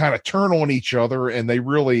they all kind of turn on each other, and then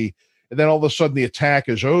all of a sudden the attack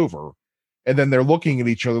is over, and then they're looking at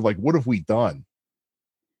each other like, "What have we done?"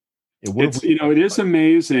 It is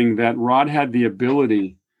amazing that Rod had the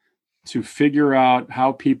ability to figure out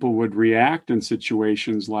how people would react in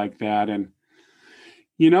situations like that. And,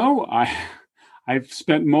 I've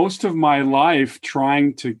spent most of my life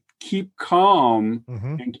trying to keep calm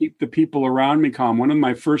and keep the people around me calm. One of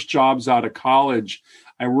my first jobs out of college,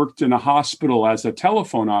 I worked in a hospital as a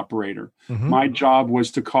telephone operator. My job was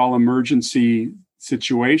to call emergency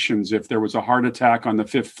situations. If there was a heart attack on the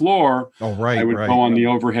 5th floor, I would go on the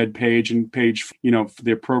overhead page and for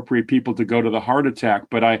the appropriate people to go to the heart attack.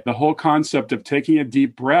 But the whole concept of taking a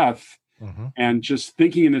deep breath and just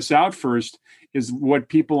thinking this out first is what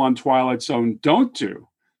people on Twilight Zone don't do.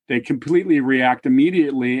 They completely react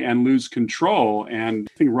immediately and lose control. And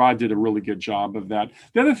I think Rod did a really good job of that.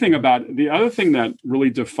 The other thing that really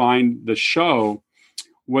defined the show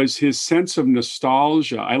was his sense of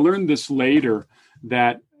nostalgia. I learned this later,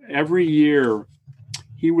 that every year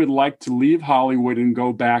he would like to leave Hollywood and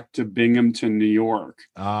go back to Binghamton, New York,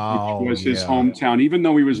 which was his hometown. Even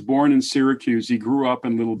though he was born in Syracuse, he grew up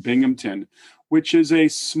in Little Binghamton, which is a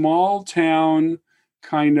small town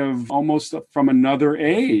kind of almost from another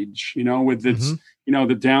age, with its,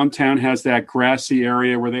 the downtown has that grassy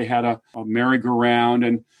area where they had a merry-go-round,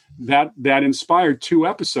 and that inspired 2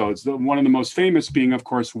 episodes. One of the most famous being, of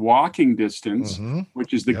course, Walking Distance,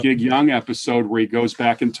 which is the Gig Young episode where he goes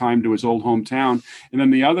back in time to his old hometown. And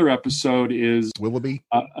then the other episode is Willoughby.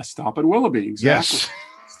 A Stop at Willoughby. Exactly. Yes.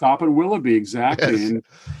 Stop at Willoughby. Exactly. Yes.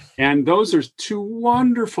 And those are 2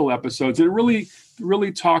 wonderful episodes. And it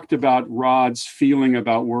really talked about Rod's feeling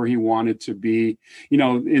about where he wanted to be.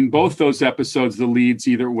 In both those episodes, the leads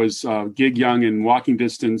either was Gig Young in Walking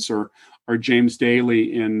Distance or James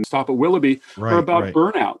Daly in Stop at Willoughby, are about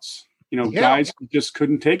burnouts. Guys who just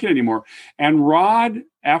couldn't take it anymore. And Rod,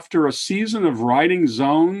 after a season of writing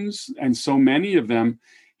Zones, and so many of them,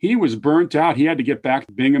 he was burnt out. He had to get back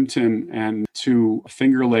to Binghamton and to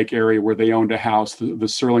Finger Lake area where they owned a house, the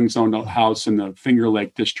Serlings owned a house in the Finger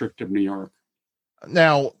Lake district of New York.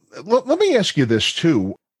 Now, let me ask you this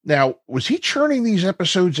too. Now, was he churning these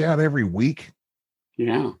episodes out every week?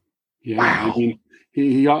 Yeah. Wow. I mean,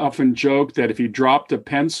 he often joked that if he dropped a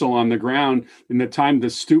pencil on the ground, in the time to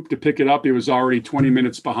stoop to pick it up, he was already 20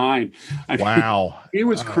 minutes behind. Wow. He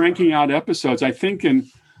was cranking out episodes. I think I'm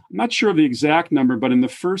not sure of the exact number, but in the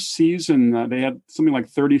first season, they had something like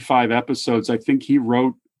 35 episodes. I think he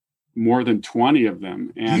wrote more than 20 of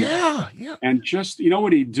them. And, and just,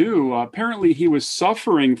 what he'd do? Apparently he was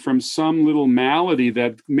suffering from some little malady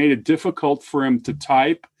that made it difficult for him to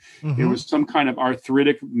type. It was some kind of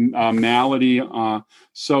arthritic malady.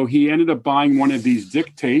 So he ended up buying one of these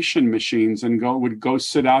dictation machines and would go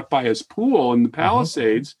sit out by his pool in the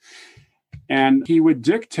Palisades. And he would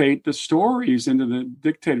dictate the stories into the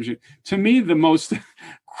dictator machine. To me, the most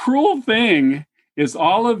cruel thing is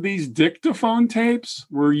all of these dictaphone tapes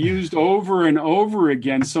were used over and over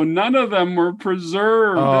again. So none of them were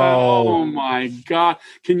preserved. Oh my God.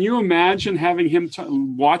 Can you imagine having him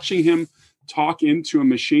watching him talk into a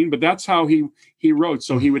machine? But that's how he wrote.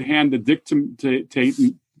 So he would hand the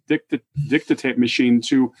dictatate machine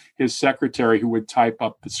to his secretary, who would type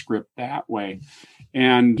up the script that way.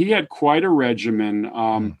 And he had quite a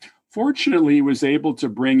regimen. Fortunately, he was able to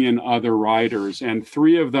bring in other writers, and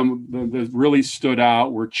 3 of them that really stood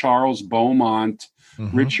out were Charles Beaumont,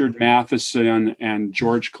 Richard Matheson, and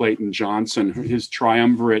George Clayton Johnson, his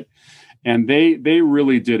triumvirate. And they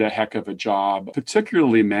really did a heck of a job,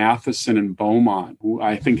 particularly Matheson and Beaumont, who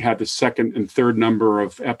I think had the 2nd and 3rd number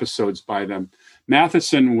of episodes by them.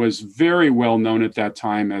 Matheson was very well known at that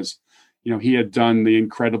time as, he had done The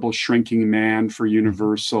Incredible Shrinking Man for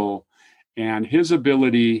Universal, and his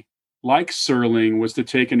ability, like Serling, was to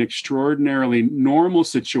take an extraordinarily normal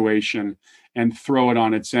situation and throw it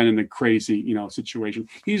on its end in a crazy, situation.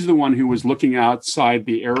 He's the one who was looking outside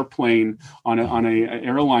the airplane on a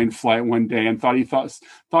airline flight one day and thought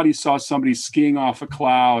he saw somebody skiing off a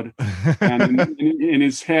cloud. And in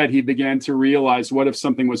his head, he began to realize, what if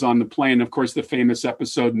something was on the plane? Of course, the famous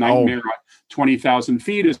episode Nightmare at 20,000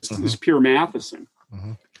 feet is pure Matheson.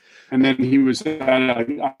 And then he was at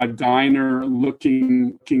a diner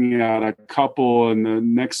looking at a couple in the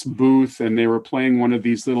next booth, and they were playing one of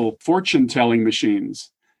these little fortune-telling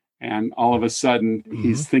machines. And all of a sudden,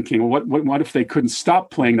 he's thinking, what if they couldn't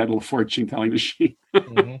stop playing that little fortune-telling machine?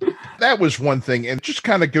 That was one thing. And it just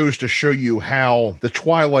kind of goes to show you how the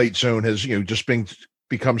Twilight Zone has, just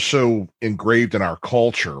become so engraved in our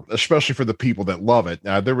culture, especially for the people that love it.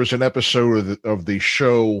 There was an episode of the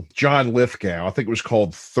show, John Lithgow, I think it was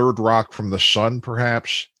called Third Rock from the Sun,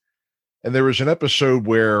 perhaps. And there was an episode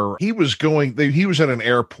where he was at an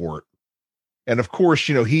airport. And of course,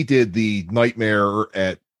 he did the Nightmare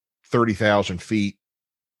at 30,000 feet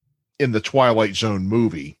in the Twilight Zone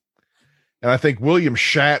movie. And I think William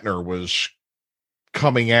Shatner was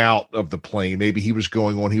coming out of the plane. Maybe he was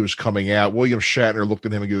going on, he was coming out. William Shatner looked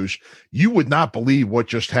at him and goes, "You would not believe what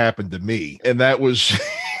just happened to me." And that was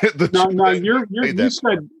you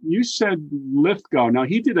said Lithgow. Now,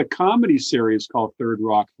 he did a comedy series called Third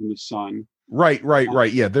Rock from the Sun. Right.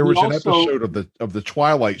 Yeah, there was an episode of the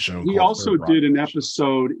Twilight Zone. He also did an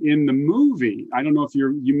episode in the movie. I don't know if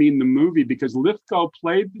you mean the movie, because Lithgow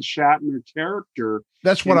played the Shatner character.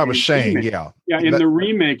 That's what I was saying. Remake. Yeah, in the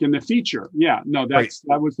remake, in the feature. Yeah, no,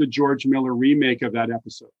 that was the George Miller remake of that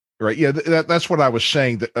episode. Right. Yeah, that's what I was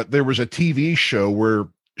saying. That there was a TV show where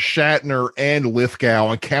Shatner and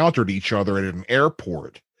Lithgow encountered each other at an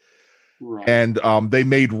airport. Right. And they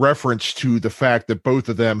made reference to the fact that both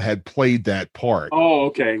of them had played that part. Oh,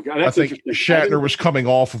 okay. I think Shatner was coming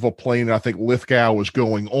off of a plane, and I think Lithgow was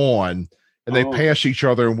going on, and they passed each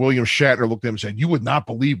other, and William Shatner looked at him and said, "You would not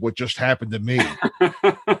believe what just happened to me."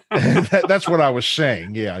 And that's what I was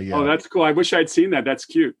saying. Yeah. Oh, that's cool. I wish I'd seen that. That's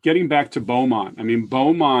cute. Getting back to Beaumont. I mean,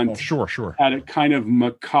 Beaumont sure. had a kind of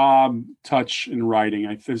macabre touch in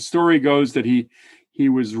writing. The story goes that he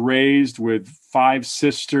was raised with 5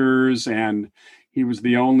 sisters, and he was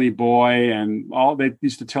the only boy, and they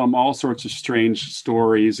used to tell him all sorts of strange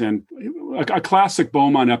stories. And a classic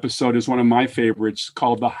Beaumont episode is one of my favorites,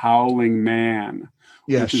 called The Howling Man.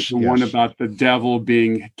 Yes, which is the one about the devil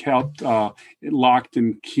being kept locked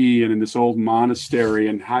in key and in this old monastery,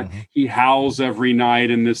 and how he howls every night.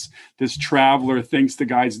 And this traveler thinks the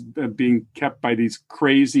guy's being kept by these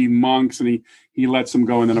crazy monks, and he lets him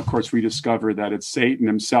go. And then, of course, we discover that it's Satan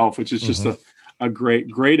himself, which is just a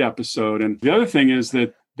great episode. And the other thing is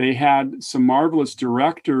that they had some marvelous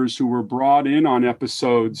directors who were brought in on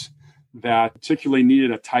episodes that particularly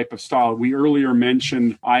needed a type of style. We earlier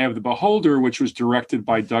mentioned Eye of the Beholder, which was directed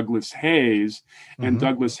by Douglas Hayes. And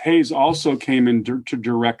Douglas Hayes also came in to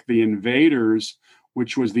direct The Invaders,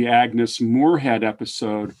 which was the Agnes Moorehead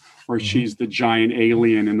episode, where she's the giant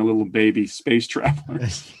alien and the little baby space traveler.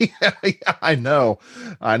 Yeah, I know.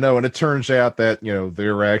 And it turns out that,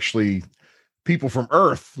 they're actually people from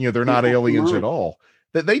Earth. They're not aliens at all.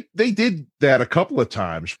 They did that a couple of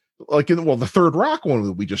times. Like the Third Rock one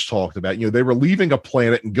that we just talked about, they were leaving a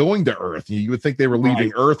planet and going to Earth. You would think they were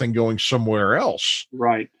leaving Earth and going somewhere else.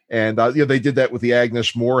 Right. And they did that with the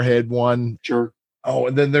Agnes Moorehead one. Sure. Oh,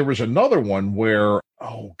 and then there was another one where,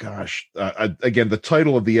 again, the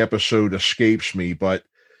title of the episode escapes me, but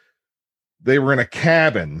they were in a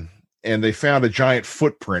cabin and they found a giant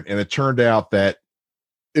footprint, and it turned out that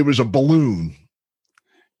it was a balloon.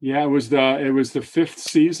 Yeah, it was the 5th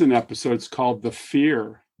season episode. It's called The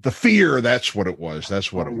Fear. The Fear, that's what it was.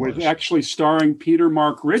 With actually starring Peter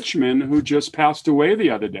Mark Richmond, who just passed away the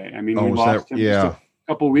other day. I mean, we lost him just a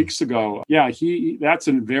couple of weeks ago. Yeah, that's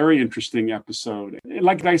a very interesting episode.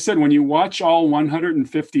 Like I said, when you watch all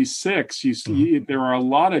 156, you see there are a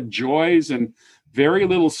lot of joys and very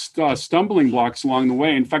little stumbling blocks along the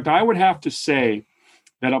way. In fact, I would have to say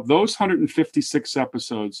that of those 156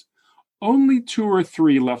 episodes, only 2 or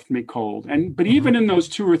 3 left me cold. But even in those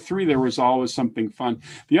 2 or 3, there was always something fun.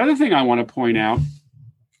 The other thing I want to point out,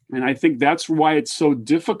 and I think that's why it's so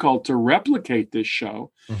difficult to replicate this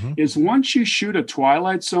show, is once you shoot a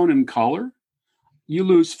Twilight Zone in color, you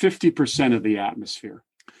lose 50% of the atmosphere.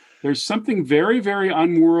 There's something very, very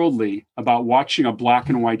unworldly about watching a black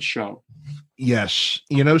and white show. Yes.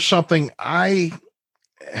 Something I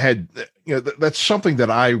had, that's something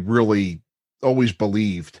that I really always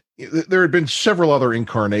believed. There had been several other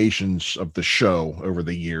incarnations of the show over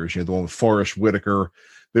the years. The one with Forrest Whitaker.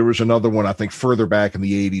 There was another one, I think, further back in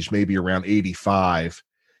the 80s, maybe around 85.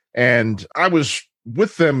 And I was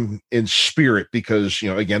with them in spirit because,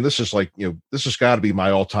 again, this is this has got to be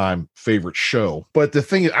my all-time favorite show. But the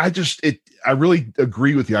thing is, I really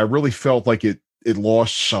agree with you. I really felt like it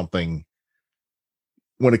lost something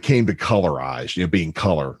when it came to colorized, being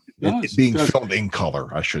color. does. It being It does. filmed in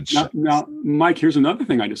color, I should say. Now, Mike, here's another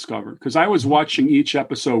thing I discovered because I was watching each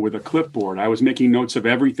episode with a clipboard. I was making notes of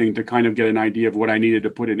everything to kind of get an idea of what I needed to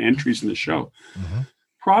put in entries in the show. Mhm.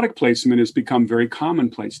 Product placement has become very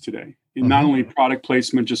commonplace today. And not only product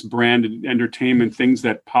placement, just branded entertainment, things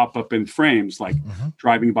that pop up in frames, like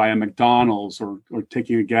driving by a McDonald's or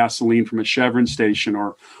taking a gasoline from a Chevron station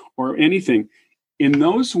or anything. In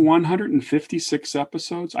those 156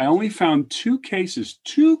 episodes, I only found two cases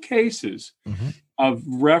of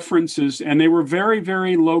references, and they were very,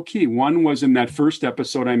 very low key. One was in that first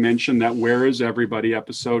episode I mentioned, that Where Is Everybody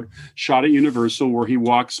episode, shot at Universal, where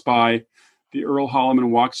Earl Holliman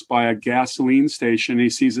walks by a gasoline station and he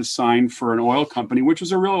sees a sign for an oil company, which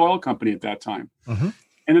was a real oil company at that time. And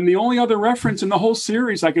then the only other reference in the whole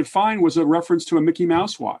series I could find was a reference to a Mickey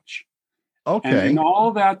Mouse watch. Okay. And in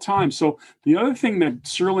all that time. So the other thing that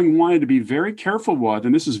Serling wanted to be very careful with,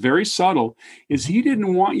 and this is very subtle, is he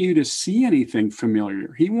didn't want you to see anything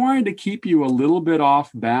familiar. He wanted to keep you a little bit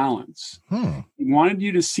off balance. He wanted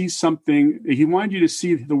you to see something. He wanted you to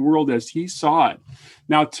see the world as he saw it.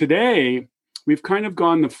 Now, today, we've kind of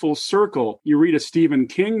gone the full circle. You read a Stephen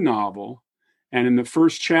King novel, and in the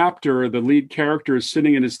first chapter, the lead character is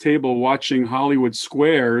sitting at his table watching Hollywood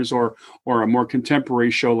Squares or a more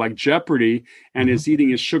contemporary show like Jeopardy, and is eating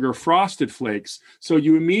his sugar frosted flakes. So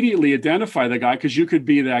you immediately identify the guy because you could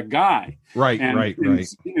be that guy. Right.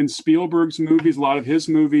 In Spielberg's movies, a lot of his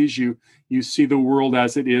movies, you see the world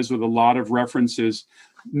as it is with a lot of references.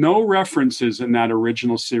 No references in that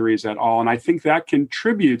original series at all. And I think that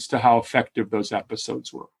contributes to how effective those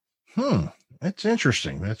episodes were. That's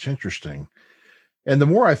interesting. And the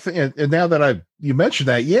more I think, and now that you mentioned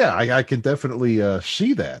that, I can definitely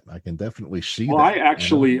see that. I can definitely see that.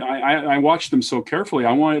 Well, I watched them so carefully.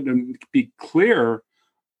 I wanted them to be clear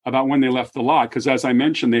about when they left the lot, because as I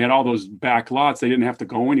mentioned, they had all those back lots. They didn't have to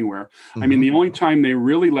go anywhere. I mean, the only time they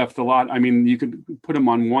really left the lot, I mean, you could put them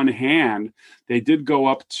on one hand. They did go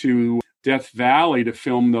up to Death Valley to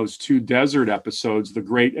film those 2 desert episodes, the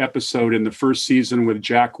great episode in the first season with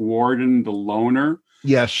Jack Warden, the loner.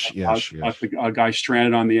 Yes. A guy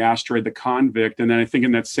stranded on the asteroid, the convict. And then I think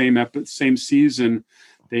in that same season,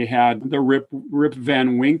 they had the Rip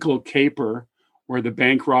Van Winkle caper, where the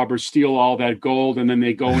bank robbers steal all that gold and then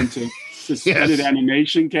they go into suspended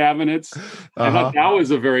animation cabinets. I thought that was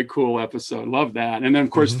a very cool episode. Love that. And then, of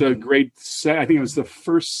course, the great, I think it was the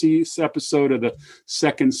first episode of the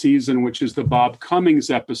second season, which is the Bob Cummings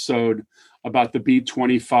episode about the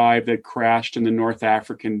B-25 that crashed in the North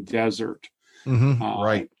African desert.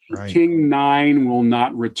 Right. King 9 Will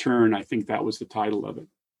Not Return. I think that was the title of it.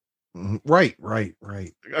 Right.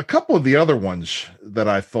 A couple of the other ones that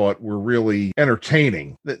I thought were really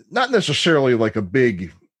entertaining, not necessarily like a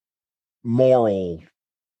big moral,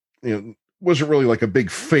 wasn't really like a big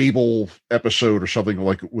fable episode or something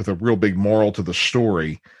like with a real big moral to the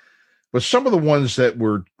story, but some of the ones that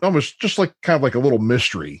were almost just like kind of like a little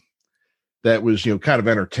mystery that was, kind of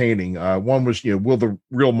entertaining. One was, will the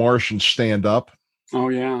real Martians stand up? Oh,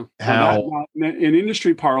 yeah. How in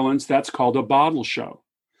industry parlance, that's called a bottle show.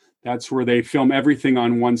 That's where they film everything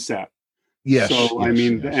on one set. Yes. So,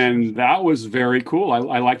 and that was very cool.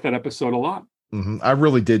 I like that episode a lot. I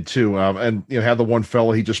really did too. And had the one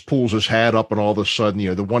fella, he just pulls his hat up, and all of a sudden,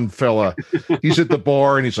 the one fella, he's at the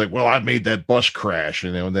bar and he's like, "Well, I made that bus crash,"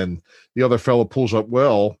 and then the other fella pulls up,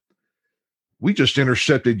 "Well, we just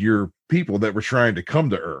intercepted your people that were trying to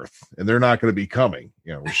come to Earth, and they're not going to be coming,"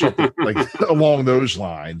 or something like along those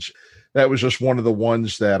lines. That was just one of the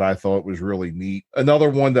ones that I thought was really neat. Another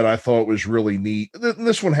one that I thought was really neat,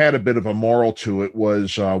 this one had a bit of a moral to it,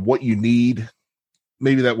 was What You Need.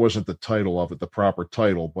 Maybe that wasn't the title of it, the proper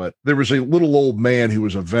title, but there was a little old man who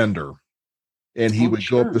was a vendor, and he would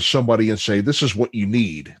go up to somebody and say, "This is what you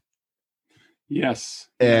need." Yes.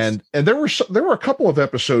 And there were a couple of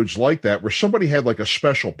episodes like that where somebody had like a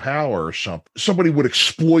special power or something. Somebody would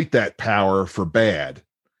exploit that power for bad.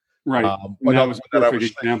 Right. That was a perfect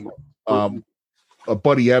example. A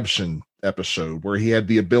Buddy Ebsen episode where he had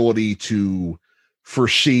the ability to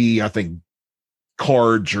foresee, I think,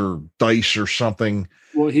 cards or dice or something.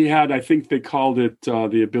 Well, he had, I think they called it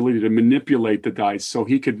the ability to manipulate the dice, so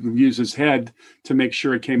he could use his head to make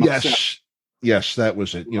sure it came up set. Yes, that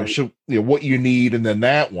was it. So What You Need, and then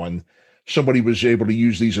that one, somebody was able to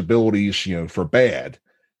use these abilities, for bad,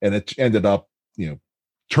 and it ended up,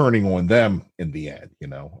 turning on them in the end.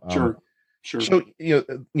 Sure. So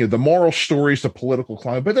the moral stories, the political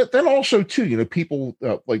climate, but then also too, people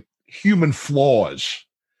like human flaws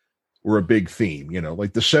were a big theme.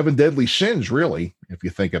 Like the 7 deadly sins, really, if you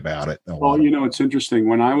think about it. Well, it's interesting.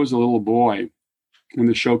 When I was a little boy, when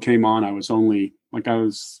the show came on, I was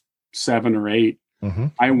 7 or 8. Mm-hmm.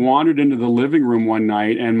 I wandered into the living room one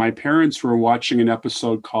night, and my parents were watching an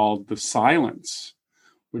episode called The Silence,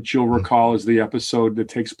 which you'll recall is the episode that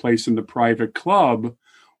takes place in the private club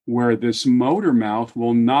where this motor mouth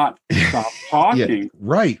will not stop talking. Yeah,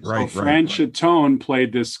 right. Fran Chatone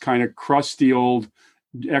played this kind of crusty old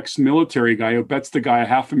ex-military guy who bets the guy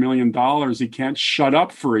 $500,000 he can't shut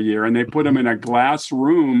up for a year, and they put him in a glass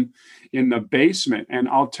room in the basement. And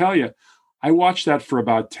I'll tell you, I watched that for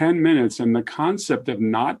about 10 minutes, and the concept of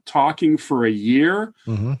not talking for a year,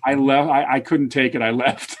 I left. I couldn't take it. I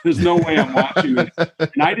left. There's no way I'm watching it.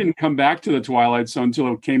 And I didn't come back to the Twilight Zone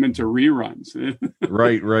until it came into reruns.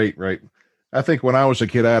 Right. I think when I was a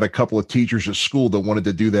kid, I had a couple of teachers at school that wanted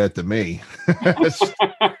to do that to me. Like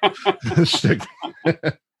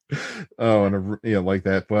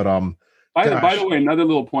that. But by the way, another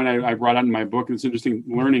little point I brought out in my book, it's interesting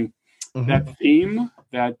learning that theme,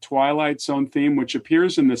 that Twilight Zone theme, which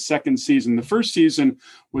appears in the second season. The first season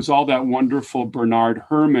was all that wonderful Bernard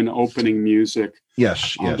Herrmann opening music.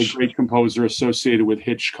 Yes. The great composer associated with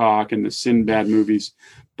Hitchcock and the Sinbad movies.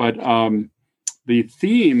 But the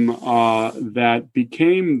theme that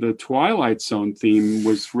became the Twilight Zone theme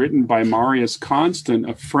was written by Marius Constant,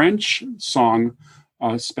 a French song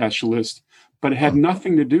specialist, but it had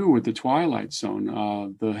nothing to do with the Twilight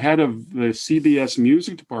Zone. The head of the CBS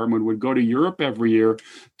music department would go to Europe every year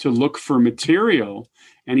to look for material,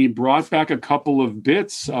 and he brought back a couple of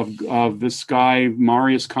bits of this guy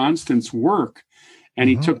Marius Constant's work,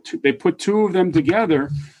 and they put 2 of them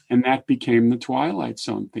together, and that became the Twilight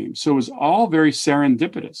Zone theme. So it was all very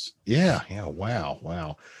serendipitous. Yeah.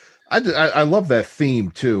 Wow. I love that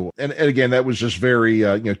theme too, and again, that was just very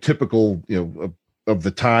typical of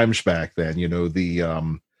the times back then.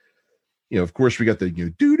 Of course, we got the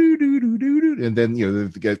do do do do do do, and then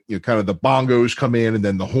they get kind of the bongos come in, and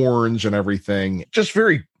then the horns and everything. Just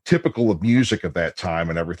very typical of music of that time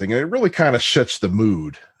and everything, and it really kind of sets the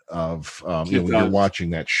mood of when you're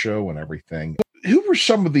watching that show and everything. Who were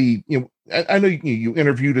some of the, I know you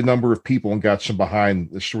interviewed a number of people and got some behind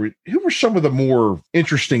the story. Who were some of the more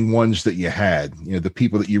interesting ones that you had, the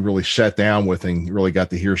people that you really sat down with and really got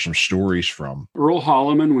to hear some stories from? Earl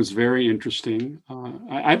Holliman was very interesting.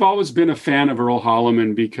 I've always been a fan of Earl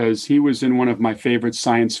Holliman because he was in one of my favorite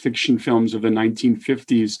science fiction films of the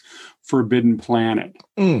 1950s, Forbidden Planet.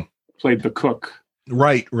 Played the cook.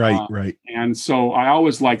 Right. And so I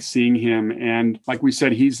always like seeing him. And like we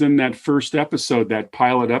said, he's in that first episode, that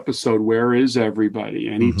pilot episode, Where Is Everybody?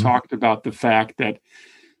 And he talked about the fact that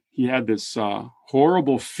he had this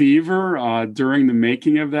horrible fever during the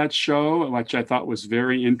making of that show, which I thought was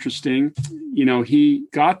very interesting. He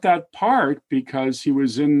got that part because he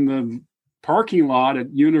was in the parking lot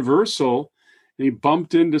at Universal, and he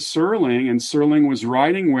bumped into Serling, and Serling was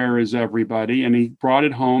writing Where Is Everybody? And he brought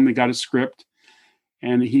it home. He got a script.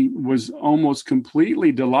 And he was almost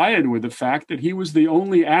completely delighted with the fact that he was the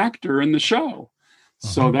only actor in the show.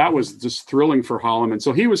 So that was just thrilling for Holliman.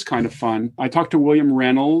 So he was kind of fun. I talked to William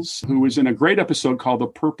Reynolds, who was in a great episode called The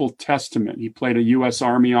Purple Testament. He played a U.S.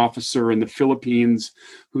 Army officer in the Philippines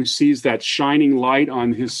who sees that shining light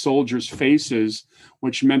on his soldiers' faces,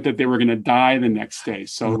 which meant that they were going to die the next day.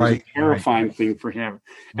 So it was a terrifying thing for him.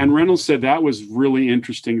 And Reynolds said that was really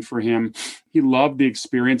interesting for him. He loved the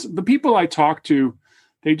experience. The people I talked to,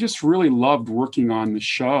 they just really loved working on the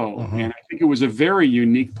show. And I think it was a very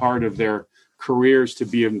unique part of their careers to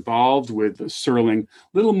be involved with Serling.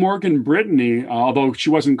 Little Morgan Brittany, although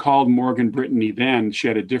she wasn't called Morgan Brittany then, she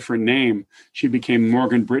had a different name. She became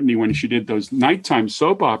Morgan Brittany when she did those nighttime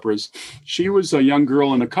soap operas. She was a young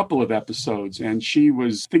girl in a couple of episodes, and she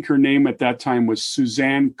was, I think her name at that time was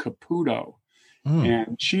Suzanne Caputo.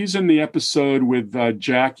 And she's in the episode with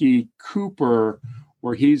Jackie Cooper,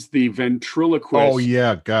 where he's the ventriloquist. Oh,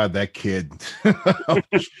 yeah. God, that kid.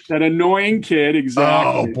 That annoying kid,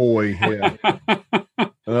 exactly. Oh, boy, yeah.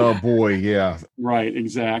 Oh, boy, yeah. Right,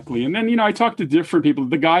 exactly. And then, I talked to different people.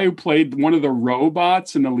 The guy who played one of the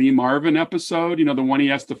robots in the Lee Marvin episode, the one he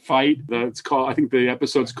has to fight. I think the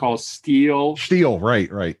episode's called Steel. Steel, right.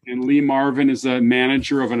 And Lee Marvin is a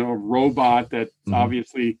manager of a robot that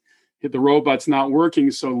obviously... the robot's not working,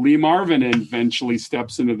 so Lee Marvin eventually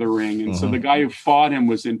steps into the ring. And so the guy who fought him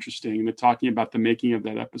was interesting. They're talking about the making of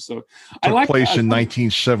that episode. Took place in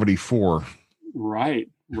 1974. Right.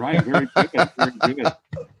 Very good. Very good.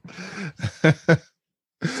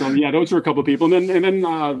 So, yeah, those were a couple of people. And then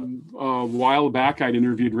a while back, I'd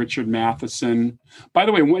interviewed Richard Matheson. By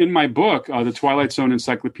the way, in my book, The Twilight Zone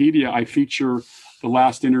Encyclopedia, I feature the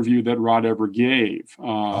last interview that Rod ever gave.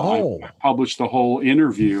 I published the whole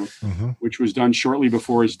interview, which was done shortly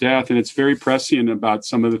before his death. And it's very prescient about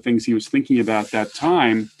some of the things he was thinking about that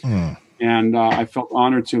time. And I felt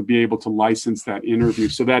honored to be able to license that interview.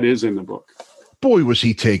 So that is in the book. Boy, was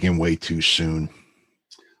he taken way too soon.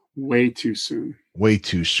 Way too soon. Way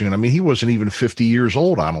too soon. I mean, he wasn't even 50 years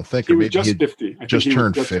old, I don't think. He was just 50. Just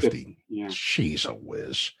turned 50. Yeah. Jeez, a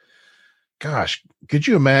whiz. Gosh, could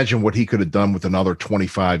you imagine what he could have done with another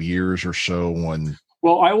 25 years or so?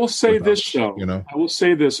 Well, I will say this, though. I will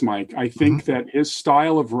say this, Mike. I think that his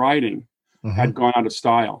style of writing had gone out of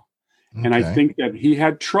style. And I think that he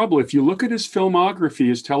had trouble. If you look at his filmography,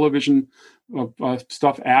 his television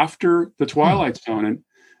stuff after The Twilight Zone, and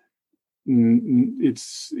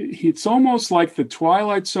it's almost like The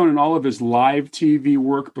Twilight Zone and all of his live TV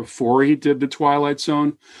work before he did The Twilight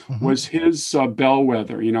Zone was his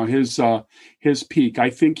bellwether, his peak. I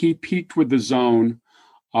think he peaked with The Zone.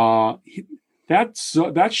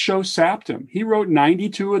 That show sapped him. He wrote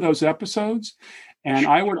 92 of those episodes. And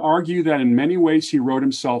I would argue that in many ways he wrote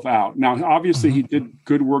himself out. Now, obviously, he did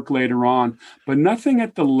good work later on, but nothing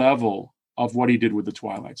at the level of what he did with The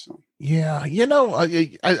Twilight Zone. Yeah,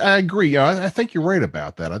 I agree. I think you're right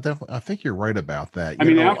about that. I think you're right about that. I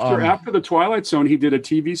mean, after The Twilight Zone, he did a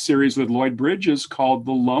TV series with Lloyd Bridges called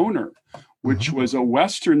The Loner, which was a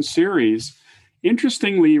Western series.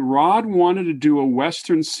 Interestingly, Rod wanted to do a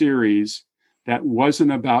Western series that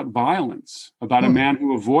wasn't about violence, about a man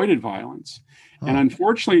who avoided violence. And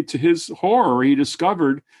unfortunately, to his horror, he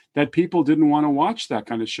discovered that people didn't want to watch that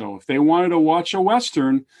kind of show. If they wanted to watch a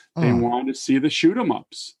Western, they wanted to see the shoot 'em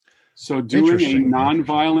ups. So doing a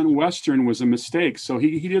nonviolent Western was a mistake. So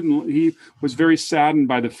he was very saddened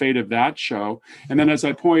by the fate of that show. And then, as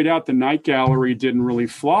I pointed out, the Night Gallery didn't really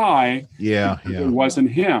fly. It wasn't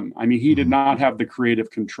him. I mean, he did not have the creative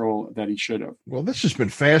control that he should have. Well, this has been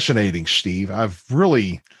fascinating, Steve. I've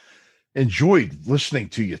really enjoyed listening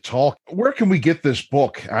to you talk. Where can we get this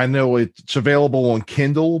book? I know it's available on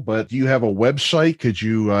Kindle, but do you have a website? Could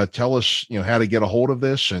you tell us, how to get a hold of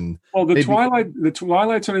this? And the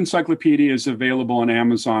Twilight Zone Encyclopedia is available on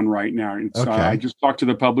Amazon right now. I just talked to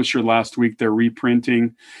the publisher last week. They're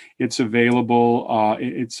reprinting. It's available.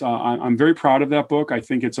 I'm very proud of that book. I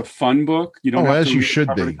think it's a fun book. You don't have to read it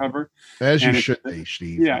cover to cover. As you should be,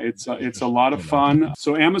 Steve. Yeah, it's a lot of fun.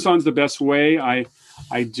 So Amazon's the best way.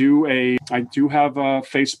 I do have a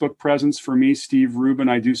Facebook presence for me, Steve Rubin.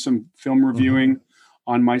 I do some film reviewing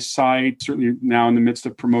on my site. Certainly now in the midst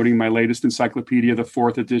of promoting my latest encyclopedia, the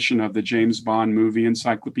 4th edition of the James Bond movie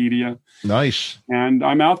encyclopedia. Nice. And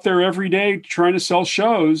I'm out there every day trying to sell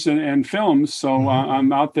shows and films. So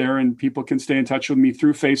I'm out there, and people can stay in touch with me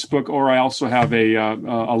through Facebook, or I also have a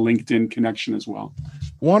LinkedIn connection as well.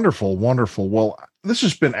 Wonderful, wonderful. Well, this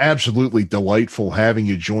has been absolutely delightful having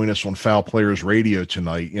you join us on Foul Players Radio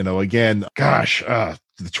tonight. Again, gosh,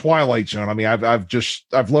 The Twilight Zone. I mean,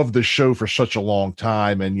 I've loved this show for such a long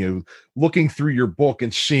time, and looking through your book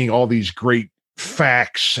and seeing all these great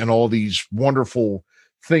facts and all these wonderful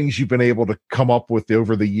things you've been able to come up with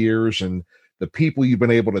over the years, and the people you've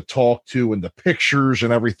been able to talk to, and the pictures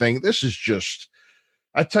and everything. This is just,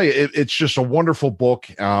 I tell you, it's just a wonderful book.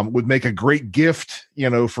 Would make a great gift,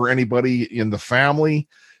 for anybody in the family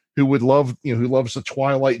who would love, who loves The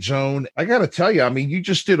Twilight Zone. I got to tell you, I mean, you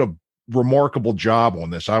just did a remarkable job on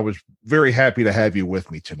this. I was very happy to have you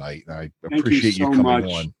with me tonight. I appreciate you coming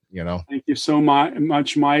on. Thank you so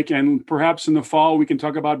much, Mike. And perhaps in the fall we can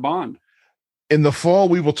talk about Bond. In the fall,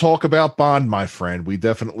 we will talk about Bond, my friend. We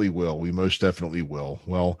definitely will. We most definitely will.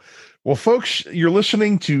 Well, folks, you're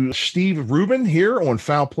listening to Steve Rubin here on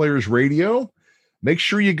Foul Players Radio. Make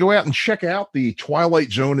sure you go out and check out the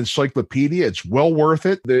Twilight Zone Encyclopedia. It's well worth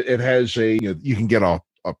it. It has you can get a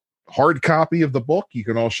hard copy of the book. You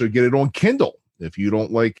can also get it on Kindle. If you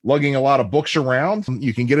don't like lugging a lot of books around,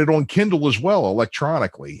 you can get it on Kindle as well,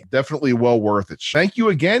 electronically. Definitely well worth it. Thank you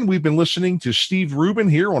again. We've been listening to Steve Rubin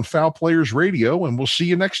here on Foul Players Radio, and we'll see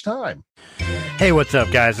you next time. Hey, what's up,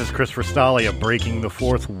 guys? It's Christopher Stolle of Breaking the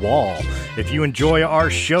Fourth Wall. If you enjoy our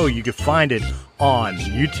show, you can find it on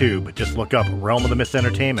YouTube. Just look up Realm of the Mist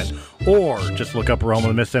Entertainment, or just look up Realm of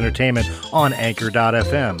the Mist Entertainment on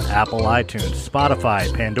Anchor.fm, Apple iTunes,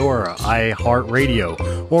 Spotify, Pandora,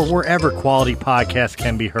 iHeartRadio, or wherever quality podcasts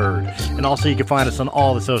can be heard. And also you can find us on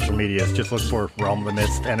all the social medias. Just look for Realm of the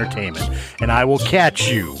Mist Entertainment. And I will catch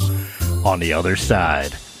you on the other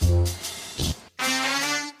side.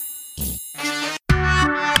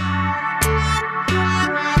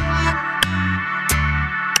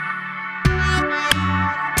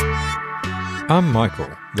 I'm Michael,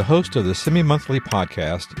 the host of the semi-monthly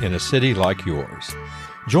podcast In a City Like Yours.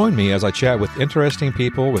 Join me as I chat with interesting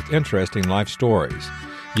people with interesting life stories.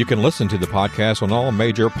 You can listen to the podcast on all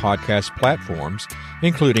major podcast platforms,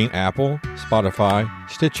 including Apple, Spotify,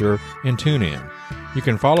 Stitcher, and TuneIn. You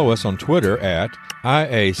can follow us on Twitter at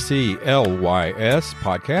IACLYS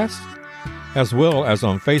Podcast, as well as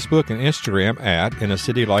on Facebook and Instagram at In a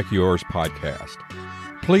City Like Yours Podcast.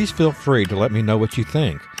 Please feel free to let me know what you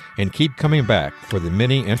think, and keep coming back for the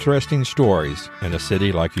many interesting stories in a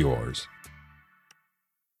city like yours.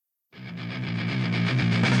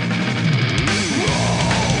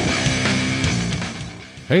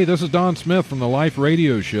 Hey, this is Don Smith from the Life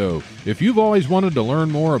Radio Show. If you've always wanted to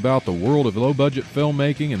learn more about the world of low-budget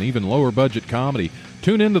filmmaking and even lower-budget comedy,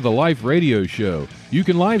 tune into the Life Radio Show. You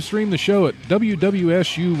can live stream the show at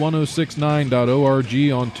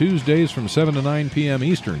wwsu1069.org on Tuesdays from 7 to 9 p.m.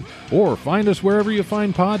 Eastern, or find us wherever you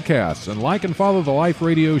find podcasts, and like and follow the Life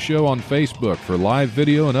Radio Show on Facebook for live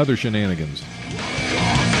video and other shenanigans.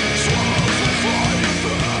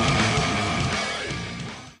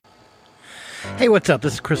 Hey, what's up?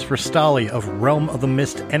 This is Christopher Stolle of Realm of the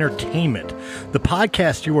Mist Entertainment. The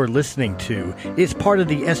podcast you are listening to is part of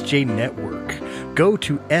the SJ Network. Go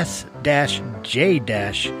to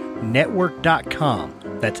s-j-network.com.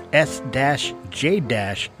 That's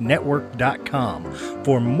s-j-network.com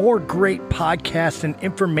for more great podcasts and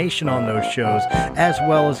information on those shows, as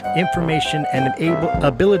well as information and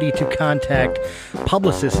ability to contact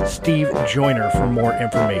publicist Steve Joyner for more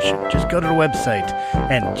information. Just go to the website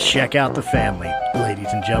and check out the family.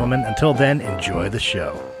 Ladies and gentlemen, until then, enjoy the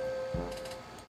show.